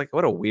 but just like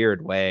what a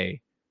weird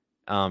way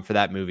for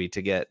that movie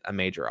to get a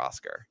major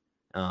Oscar.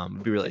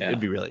 It'd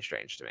be really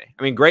strange to me.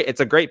 I mean, great.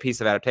 It's a great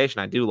piece of adaptation.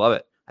 I do love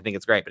it. I think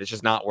it's great, but it's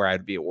just not where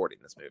I'd be awarding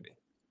this movie.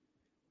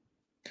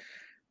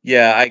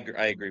 Yeah,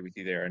 I agree with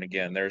you there. And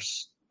again,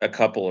 there's a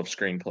couple of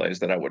screenplays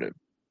that I would have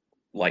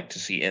liked to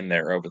see in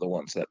there over the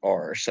ones that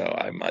are. So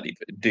I might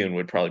even Dune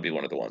would probably be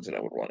one of the ones that I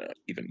would want to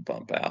even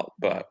bump out.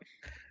 But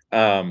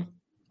um,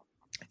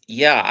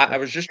 yeah, I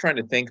was just trying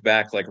to think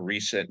back, like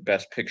recent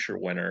Best Picture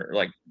winner,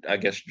 like I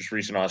guess just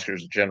recent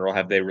Oscars in general.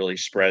 Have they really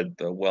spread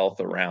the wealth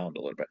around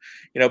a little bit?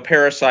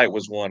 Parasite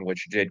was one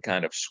which did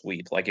kind of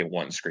sweep, like it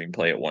won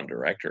screenplay, it won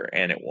director,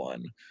 and it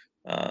won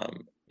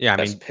um, Yeah, I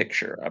Best mean,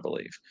 Picture, I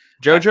believe.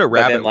 Jojo But then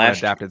Rabbit won last,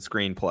 adapted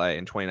screenplay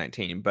in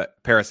 2019, but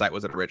Parasite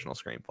was an original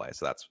screenplay.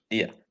 So that's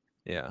yeah,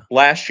 yeah.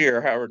 last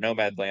year, however,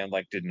 Nomadland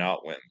like did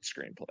not win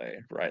screenplay,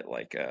 right?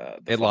 Like The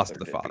It lost Father to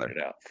The did beat Father.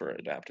 it out for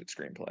adapted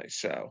screenplay,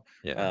 so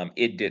Yeah.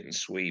 it didn't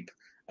sweep.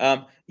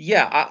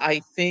 Yeah,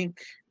 I think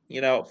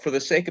for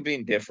the sake of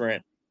being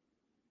different.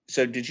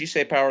 So, did you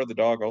say Power of the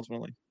Dog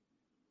ultimately?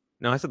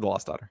 No, I said The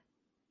Lost Daughter.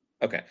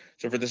 Okay,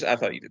 so I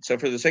thought you did. So,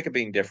 for the sake of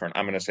being different,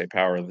 I'm going to say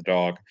Power of the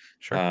Dog,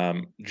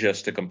 Sure.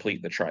 just to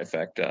complete the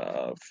trifecta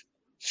of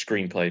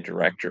screenplay,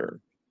 director,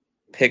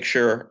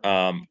 picture.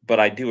 But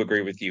I do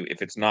agree with you.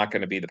 If it's not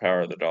going to be the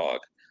Power of the Dog,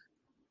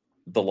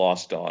 The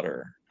Lost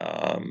Daughter,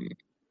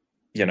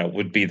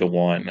 would be the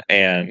one,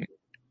 and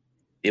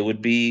it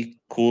would be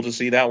cool to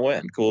see that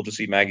win. Cool to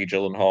see Maggie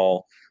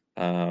Gyllenhaal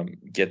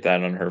get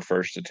that on her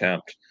first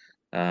attempt.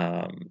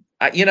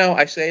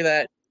 I say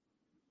that.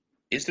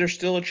 Is there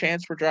still a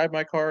chance for Drive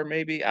My Car?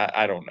 Maybe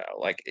I don't know.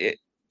 Like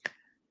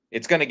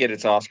it's going to get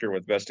its Oscar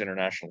with Best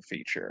International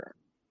Feature,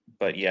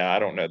 but yeah, I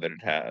don't know that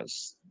it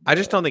has I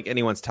just don't think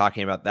anyone's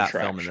talking about the that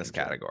film in this traction.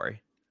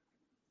 category.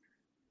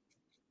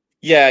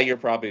 Yeah, you're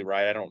probably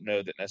right. I don't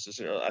know that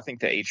necessarily. I think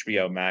the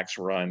HBO Max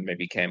run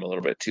maybe came a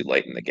little bit too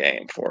late in the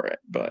game for it,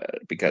 but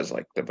because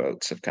like the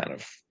votes have kind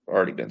of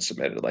already been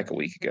submitted like a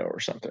week ago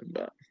or something.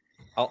 But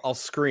I'll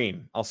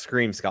scream. I'll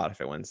scream, Scott,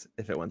 if it wins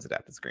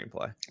adapted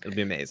screenplay. It'll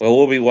be amazing. well,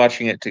 we'll be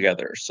watching it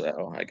together,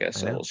 so I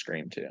guess I I know. will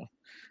scream too.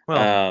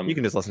 Well, you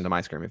can just listen to my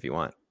scream if you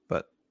want,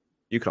 but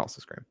you can also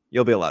scream.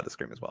 You'll be allowed to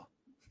scream as well.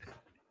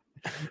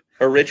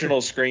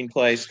 Original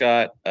screenplay,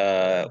 Scott.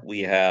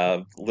 We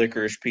have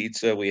Licorice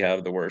Pizza. We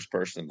have The Worst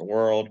Person in the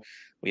World.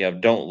 We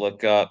have Don't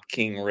Look Up,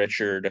 King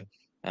Richard,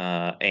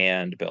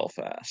 and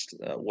Belfast.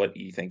 What do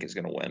you think is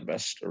going to win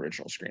Best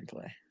Original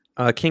Screenplay?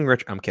 King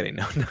Richard. I'm kidding.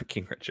 No, not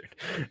King Richard.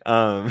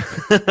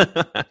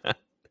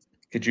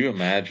 Could you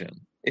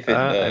imagine if it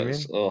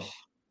does? I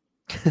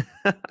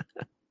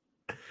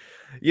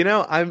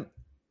mean,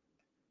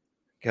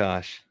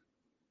 gosh,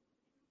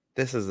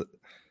 this is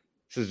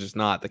just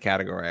not the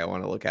category I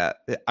want to look at.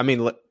 I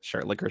mean,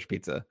 sure, Licorice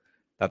Pizza,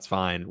 that's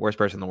fine. Worst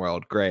Person in the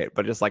World, great.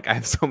 But just like I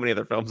have so many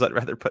other films I'd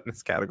rather put in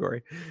this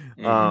category.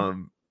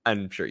 Mm-hmm.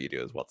 I'm sure you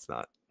do as well. It's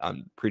not.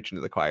 I'm preaching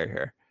to the choir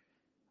here.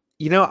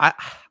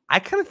 I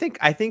kind of think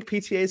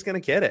PTA is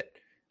going to get it.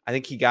 I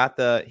think he got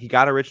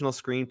original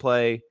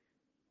screenplay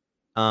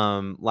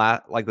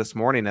like this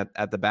morning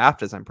at the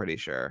BAFTAs, I'm pretty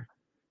sure.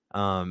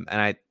 And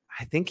I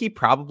think he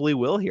probably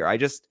will here. I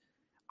just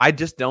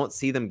don't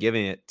see them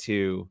giving it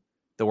to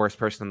The Worst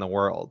Person in the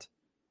World.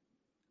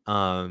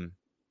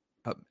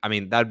 But I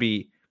mean,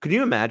 could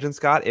you imagine,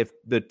 Scott, if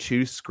the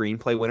two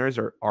screenplay winners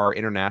are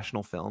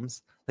international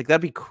films? Like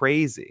that'd be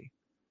crazy.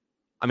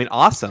 I mean,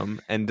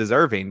 awesome and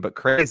deserving, but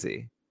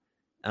crazy.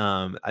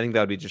 I think that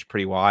would be just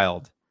pretty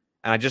wild.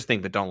 And I just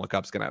think that Don't Look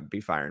Up is going to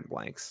be firing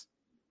blanks.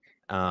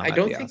 I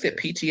don't think that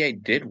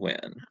PTA did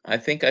win. I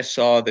think I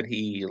saw that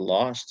he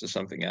lost to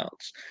something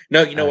else.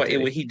 No, you know what?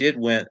 He did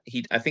win.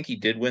 I think he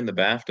did win the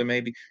BAFTA.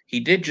 Maybe he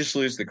did just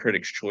lose the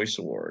Critics' Choice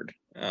Award.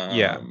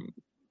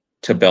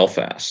 To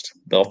Belfast.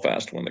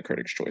 Belfast won the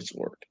Critics' Choice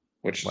Award,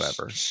 which is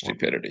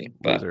stupidity.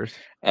 Losers.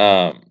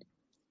 But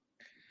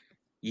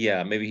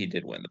yeah, maybe he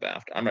did win the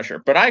BAFTA. I'm not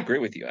sure, but I agree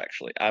with you.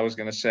 Actually, I was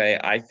going to say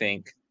I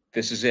think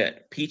this is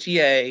it.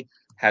 PTA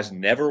has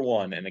never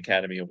won an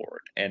Academy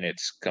Award, and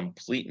it's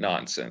complete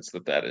nonsense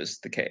that is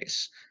the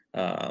case.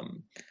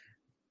 And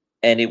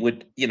it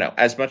would,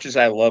 as much as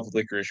I love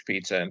Licorice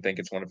Pizza and think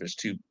it's one of his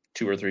two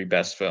or three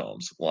best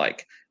films,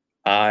 like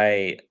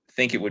I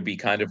think it would be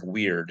kind of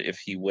weird if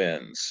he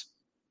wins,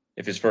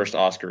 if his first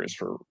Oscar is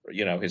for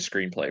his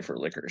screenplay for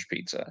Licorice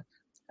Pizza,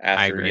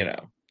 after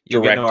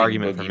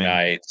directing Boogie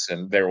Nights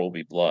and There Will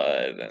Be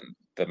Blood and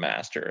The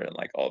Master and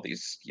like all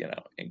these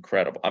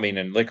incredible. I mean,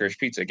 and Licorice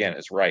Pizza again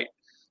is right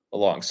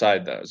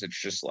alongside those.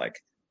 It's just like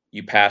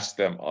you pass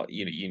them,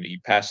 you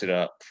pass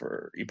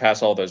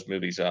all those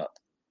movies up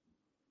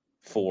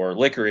for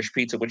Licorice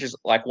Pizza, which is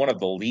like one of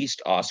the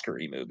least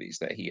Oscar-y movies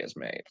that he has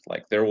made.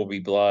 Like There Will Be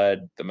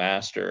Blood, The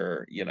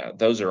Master,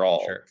 those are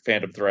all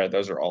Phantom Thread.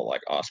 Those are all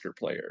like Oscar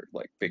player,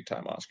 like big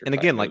time Oscar. And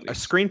again, like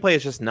movies. A screenplay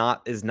is just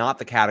not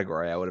the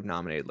category I would have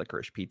nominated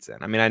Licorice Pizza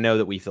in. I mean, I know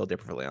that we feel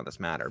differently on this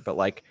matter, but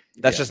like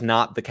that's just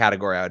not the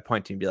category I would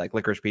point to and be like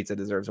Licorice Pizza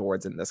deserves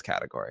awards in this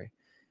category.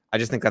 I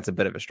just think that's a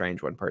bit of a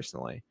strange one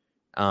personally.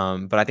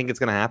 But I think it's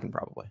going to happen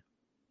probably.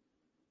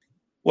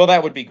 Well,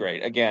 that would be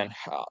great. Again,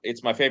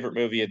 it's my favorite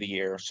movie of the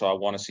year, so I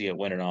want to see it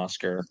win an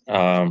Oscar,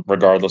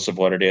 regardless of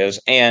what it is.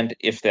 And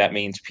if that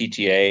means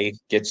PTA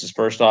gets his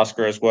first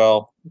Oscar as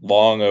well,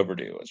 long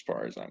overdue, as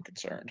far as I'm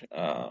concerned.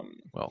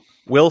 Well,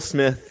 Will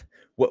Smith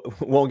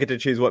won't get to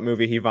choose what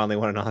movie he finally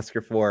won an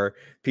Oscar for.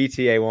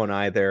 PTA won't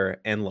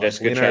either. And look,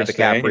 Jessica Leonardo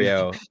Chastain.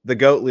 DiCaprio, the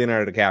GOAT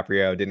Leonardo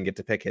DiCaprio, didn't get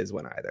to pick his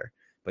win either,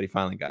 but he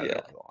finally got it Yeah.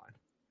 over the line.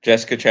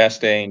 Jessica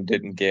Chastain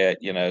didn't get,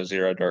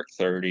 Zero Dark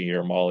 30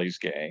 or Molly's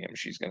Game.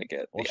 She's going to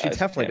get Well, the she Eyes of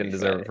definitely Tammy didn't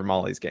deserve Faye. it for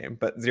Molly's Game,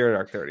 but Zero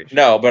Dark 30. Sure.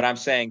 No, but I'm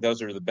saying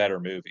those are the better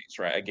movies,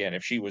 right? Again,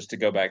 if she was to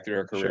go back through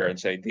her career Sure. and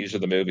say these are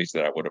the movies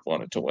that I would have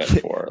wanted to win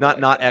for,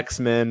 not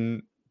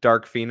X-Men,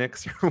 Dark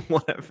Phoenix, or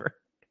whatever.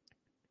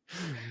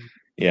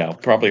 Yeah,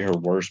 probably her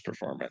worst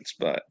performance,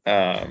 but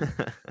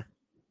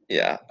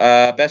yeah.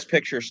 Best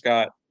Picture,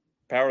 Scott.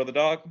 Power of the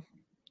Dog.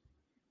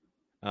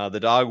 The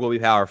Dog will be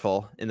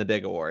powerful in the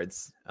big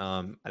awards.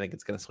 I think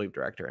it's going to sweep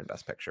director and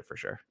Best Picture for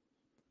sure.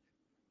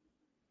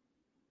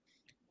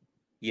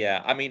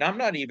 Yeah, I mean, I'm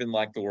not even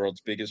like the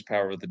world's biggest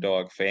Power of the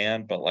Dog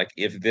fan, but like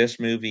if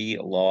this movie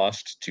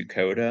lost to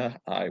Coda,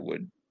 it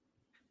would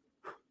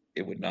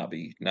not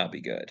be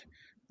good.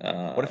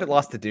 What if it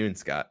lost to Dune,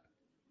 Scott?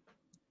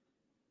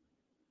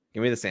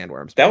 Give me the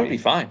Sandworms. That baby. would be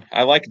fine.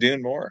 I like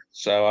Dune more,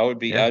 so I'd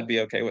be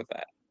okay with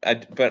that.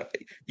 But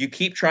you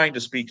keep trying to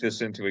speak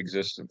this into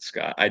existence,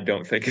 Scott. I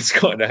don't think it's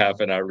going to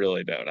happen. I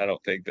really don't. I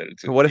don't think that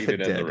it's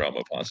even in the realm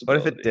of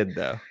possibility. What if it did,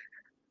 though?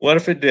 What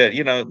if it did?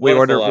 We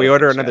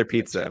order another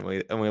pizza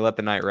and we let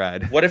the night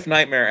ride. What if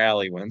Nightmare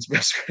Alley wins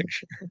Best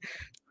Picture?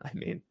 I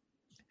mean,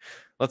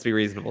 let's be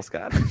reasonable,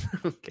 Scott.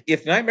 Okay.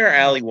 If Nightmare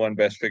Alley won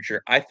Best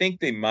Picture, I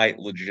think they might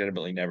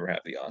legitimately never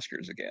have the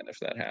Oscars again if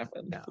that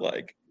happened. No.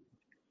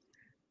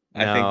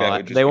 I think that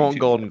would just they won't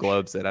Golden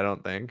Globes it. I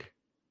don't think.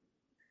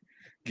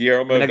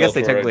 Guillermo. I guess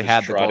they technically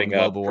had the Golden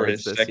Globe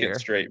Awards this year. Second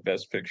straight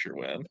Best Picture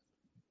win.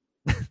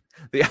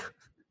 The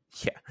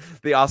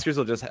Oscars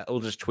will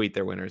just tweet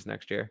their winners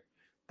next year.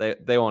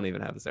 They won't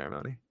even have a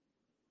ceremony.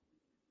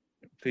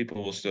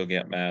 People will still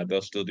get mad.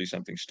 They'll still do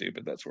something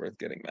stupid that's worth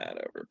getting mad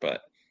over.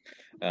 But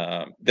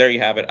there you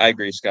have it. I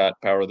agree, Scott.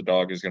 Power of the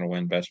Dog is going to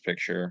win Best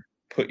Picture.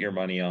 Put your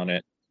money on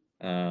it.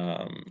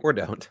 Or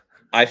don't.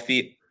 I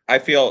feel.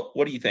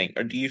 What do you think?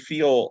 Or do you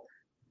feel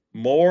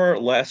more,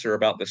 less, or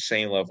about the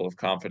same level of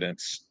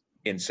confidence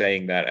in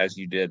saying that as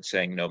you did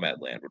saying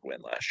Nomadland would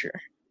win last year?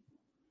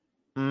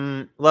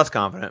 Less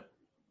confident.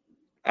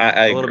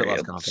 I agree. A little bit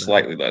less confident.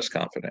 Slightly less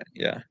confident.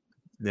 Yeah.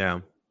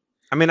 Yeah.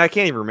 I mean, I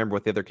can't even remember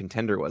what the other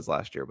contender was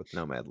last year with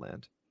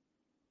Nomadland.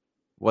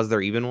 Was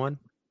there even one?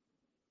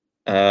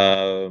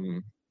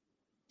 The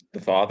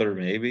Father,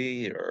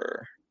 maybe,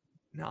 or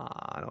nah,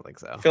 I don't think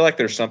so. I feel like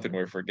there's something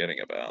we're forgetting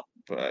about,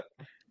 but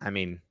I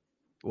mean,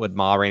 would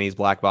Ma Rainey's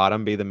Black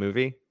Bottom be the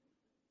movie?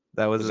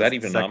 Was that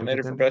even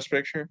nominated for Best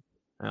Picture?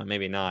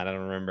 Maybe not. I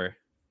don't remember.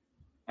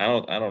 I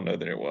don't know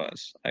that it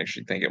was. I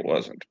actually think it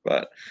wasn't,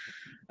 but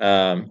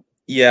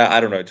yeah,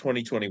 I don't know.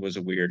 2020 was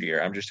a weird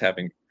year. I'm just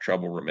having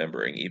trouble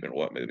remembering even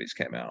what movies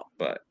came out,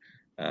 but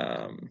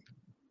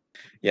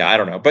yeah, I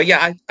don't know. But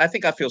yeah, I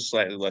think I feel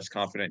slightly less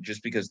confident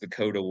just because the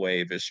Coda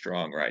wave is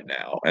strong right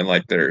now, and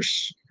like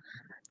there's.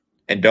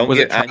 And don't was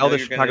get. It Trial of the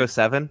Chicago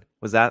 7?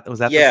 Was that the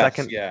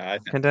second? Yeah,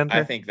 contender?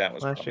 I think that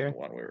was last year. The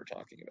one we were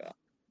talking about.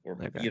 Or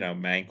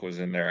Mank was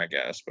in there, I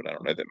guess, but I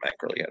don't know that Mank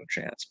really had a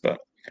chance. But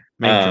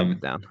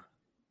Mank down.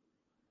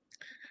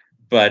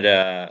 But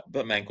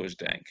Mank was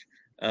dank.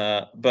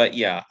 But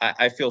yeah,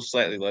 I feel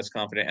slightly less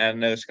confident.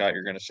 And I know, Scott,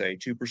 you're going to say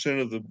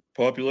 2% of the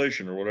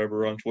population or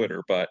whatever on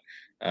Twitter, but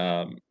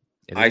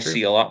I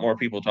see a lot more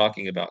people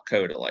talking about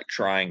Coda, like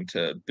trying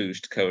to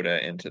boost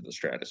Coda into the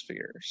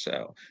stratosphere.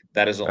 So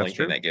that is the only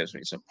thing that gives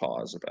me some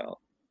pause about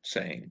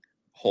saying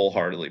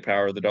wholeheartedly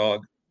Power of the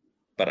Dog,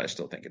 but I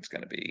still think it's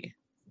going to be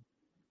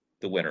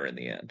the winner in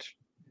the end.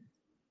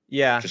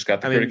 Yeah, just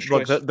got the critics'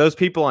 choice. Look, those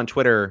people on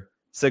Twitter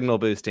signal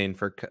boosting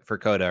for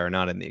Coda are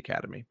not in the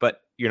Academy,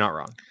 but you're not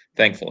wrong.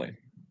 Thankfully,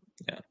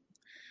 yeah.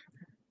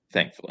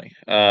 Thankfully.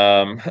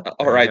 All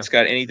right,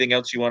 Scott. Anything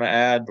else you want to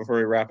add before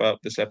we wrap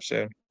up this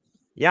episode?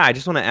 Yeah, I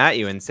just want to at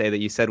you and say that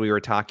you said we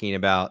were talking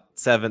about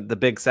the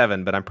big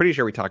 7, but I'm pretty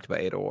sure we talked about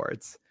 8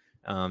 awards.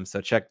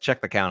 So check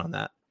the count on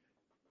that.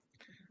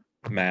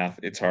 Math,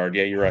 it's hard.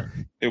 Yeah, you're right.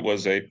 It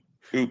was 8.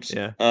 Oops.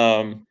 Yeah.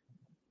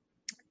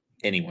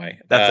 Anyway,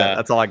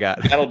 that's all I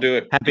got. That'll do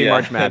it. Happy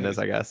March Madness,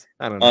 I guess.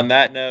 I don't know. On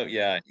that note,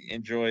 yeah,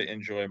 enjoy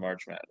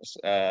March Madness.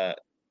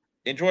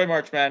 Enjoy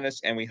March Madness,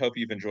 and we hope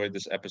you've enjoyed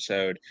this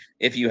episode.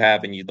 If you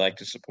have and you'd like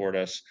to support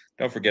us,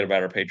 don't forget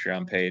about our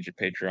Patreon page at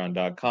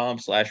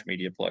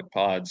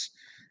patreon.com/MediaPlugPods.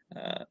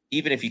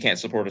 Even if you can't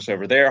support us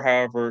over there,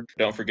 however,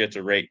 don't forget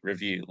to rate,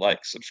 review,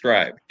 like,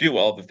 subscribe, do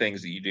all the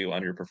things that you do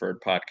on your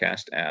preferred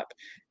podcast app.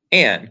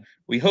 And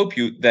we hope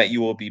that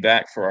you will be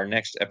back for our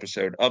next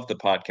episode of the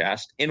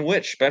podcast, in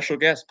which special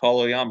guest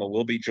Paul Oyama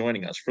will be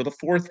joining us for the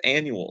 4th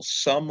annual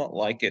Some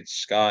Like It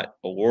Scott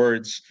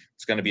Awards.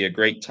 It's going to be a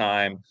great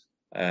time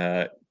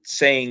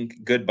saying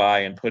goodbye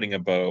and putting a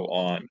bow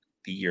on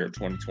the year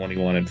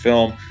 2021 in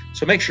film.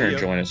 So make sure and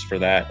join us for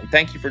that. And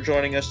thank you for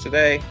joining us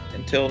today.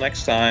 Until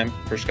next time,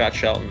 for Scott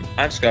Shelton,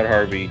 I'm Scott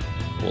Harvey.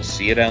 We'll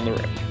see you down the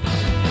road.